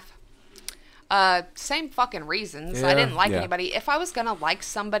 3.5. Same fucking reasons. I Yeah. didn't like Yeah. anybody. If I was gonna like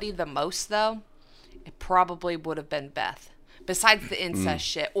somebody the most, though, it probably would have been Beth. Besides the incest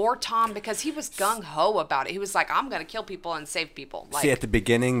shit, or Tom, because he was gung ho about it. He was like, "I'm gonna kill people and save people." Like, See, at the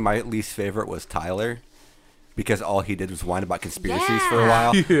beginning, my least favorite was Tyler. Because all he did was whine about conspiracies for a Yeah.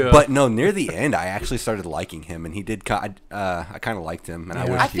 while. Yeah. But no, near the end, I actually started liking him, and he did. I kind of liked him, and I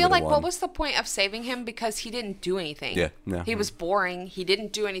wish I he feel would've like won. what was the point of saving him? Because he didn't do anything. Yeah, no. He was boring. He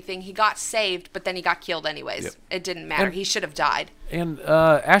didn't do anything. He got saved, but then he got killed anyways. Yep. It didn't matter. And- He should have died. And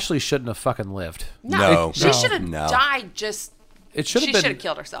Ashley shouldn't have fucking lived. No. she No. should have No. died. Just It should have She been. should have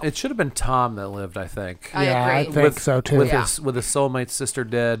killed herself. It should have been Tom that lived. I think. I Yeah, I agree. think so too. With Yeah. his soulmate sister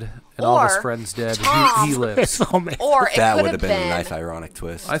dead and all his Or friends dead, Tom- he lives. So many- Or it that could would have have been been a nice ironic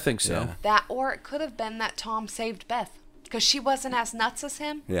twist. I think so. Yeah. that, or it could have been that Tom saved Beth because she wasn't as nuts as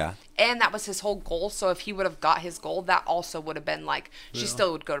him. Yeah. And that was his whole goal. So if he would have got his goal, that also would have been like she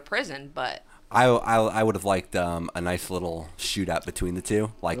still would go to prison, but I would have liked a nice little shootout between the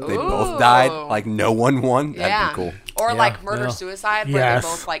two. Like they Ooh. both died. Like no one won. That'd yeah, be cool. or Yeah, like murder yeah. suicide where Yes. they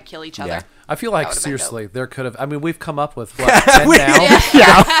both like kill each other. Yeah. I feel like That would've been seriously, there could have. I mean, we've come up with what 10 We- now.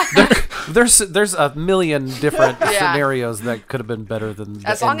 Yeah. There's a million different Yeah. scenarios that could have been better than. The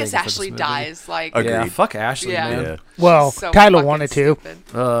As long as ending for this Ashley movie. dies, like Agreed. Yeah, fuck Ashley, Yeah. man. Yeah. Well, so Tyler fucking wanted to. stupid.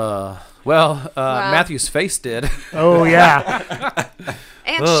 Matthew's face did. Oh yeah.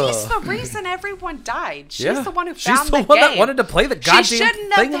 And she's the reason everyone died. She's Yeah. the one who She's found the the one game. that wanted to play the goddamn She shouldn't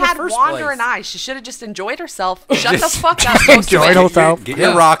thing have in the had first wandering place. eyes. She should have just enjoyed herself. Shut the fuck up. Go Enjoyed swim. herself. Get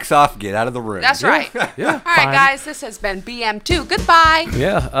your rocks off. Get out of the room. That's right. Yeah. All right, guys. This has been BM2. Goodbye.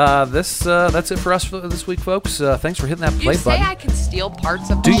 Yeah. That's it for us for this week, folks. Thanks for hitting that You play say button I can steal parts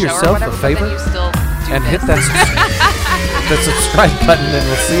of Do the show yourself or a whatever, favor but then you still do and hit this. that subscribe button, and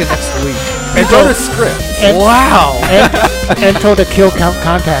we'll see you next week. And go to script. And, Wow. and enter the kill count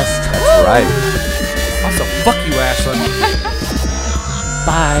contest. That's right. Also, fuck you, Ashley.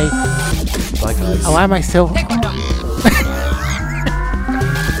 Bye. Bye, guys. Oh, why am I still? Don't throw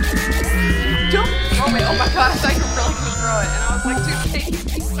it. Oh my god, I thought you were really going to throw it. And I was like, dude,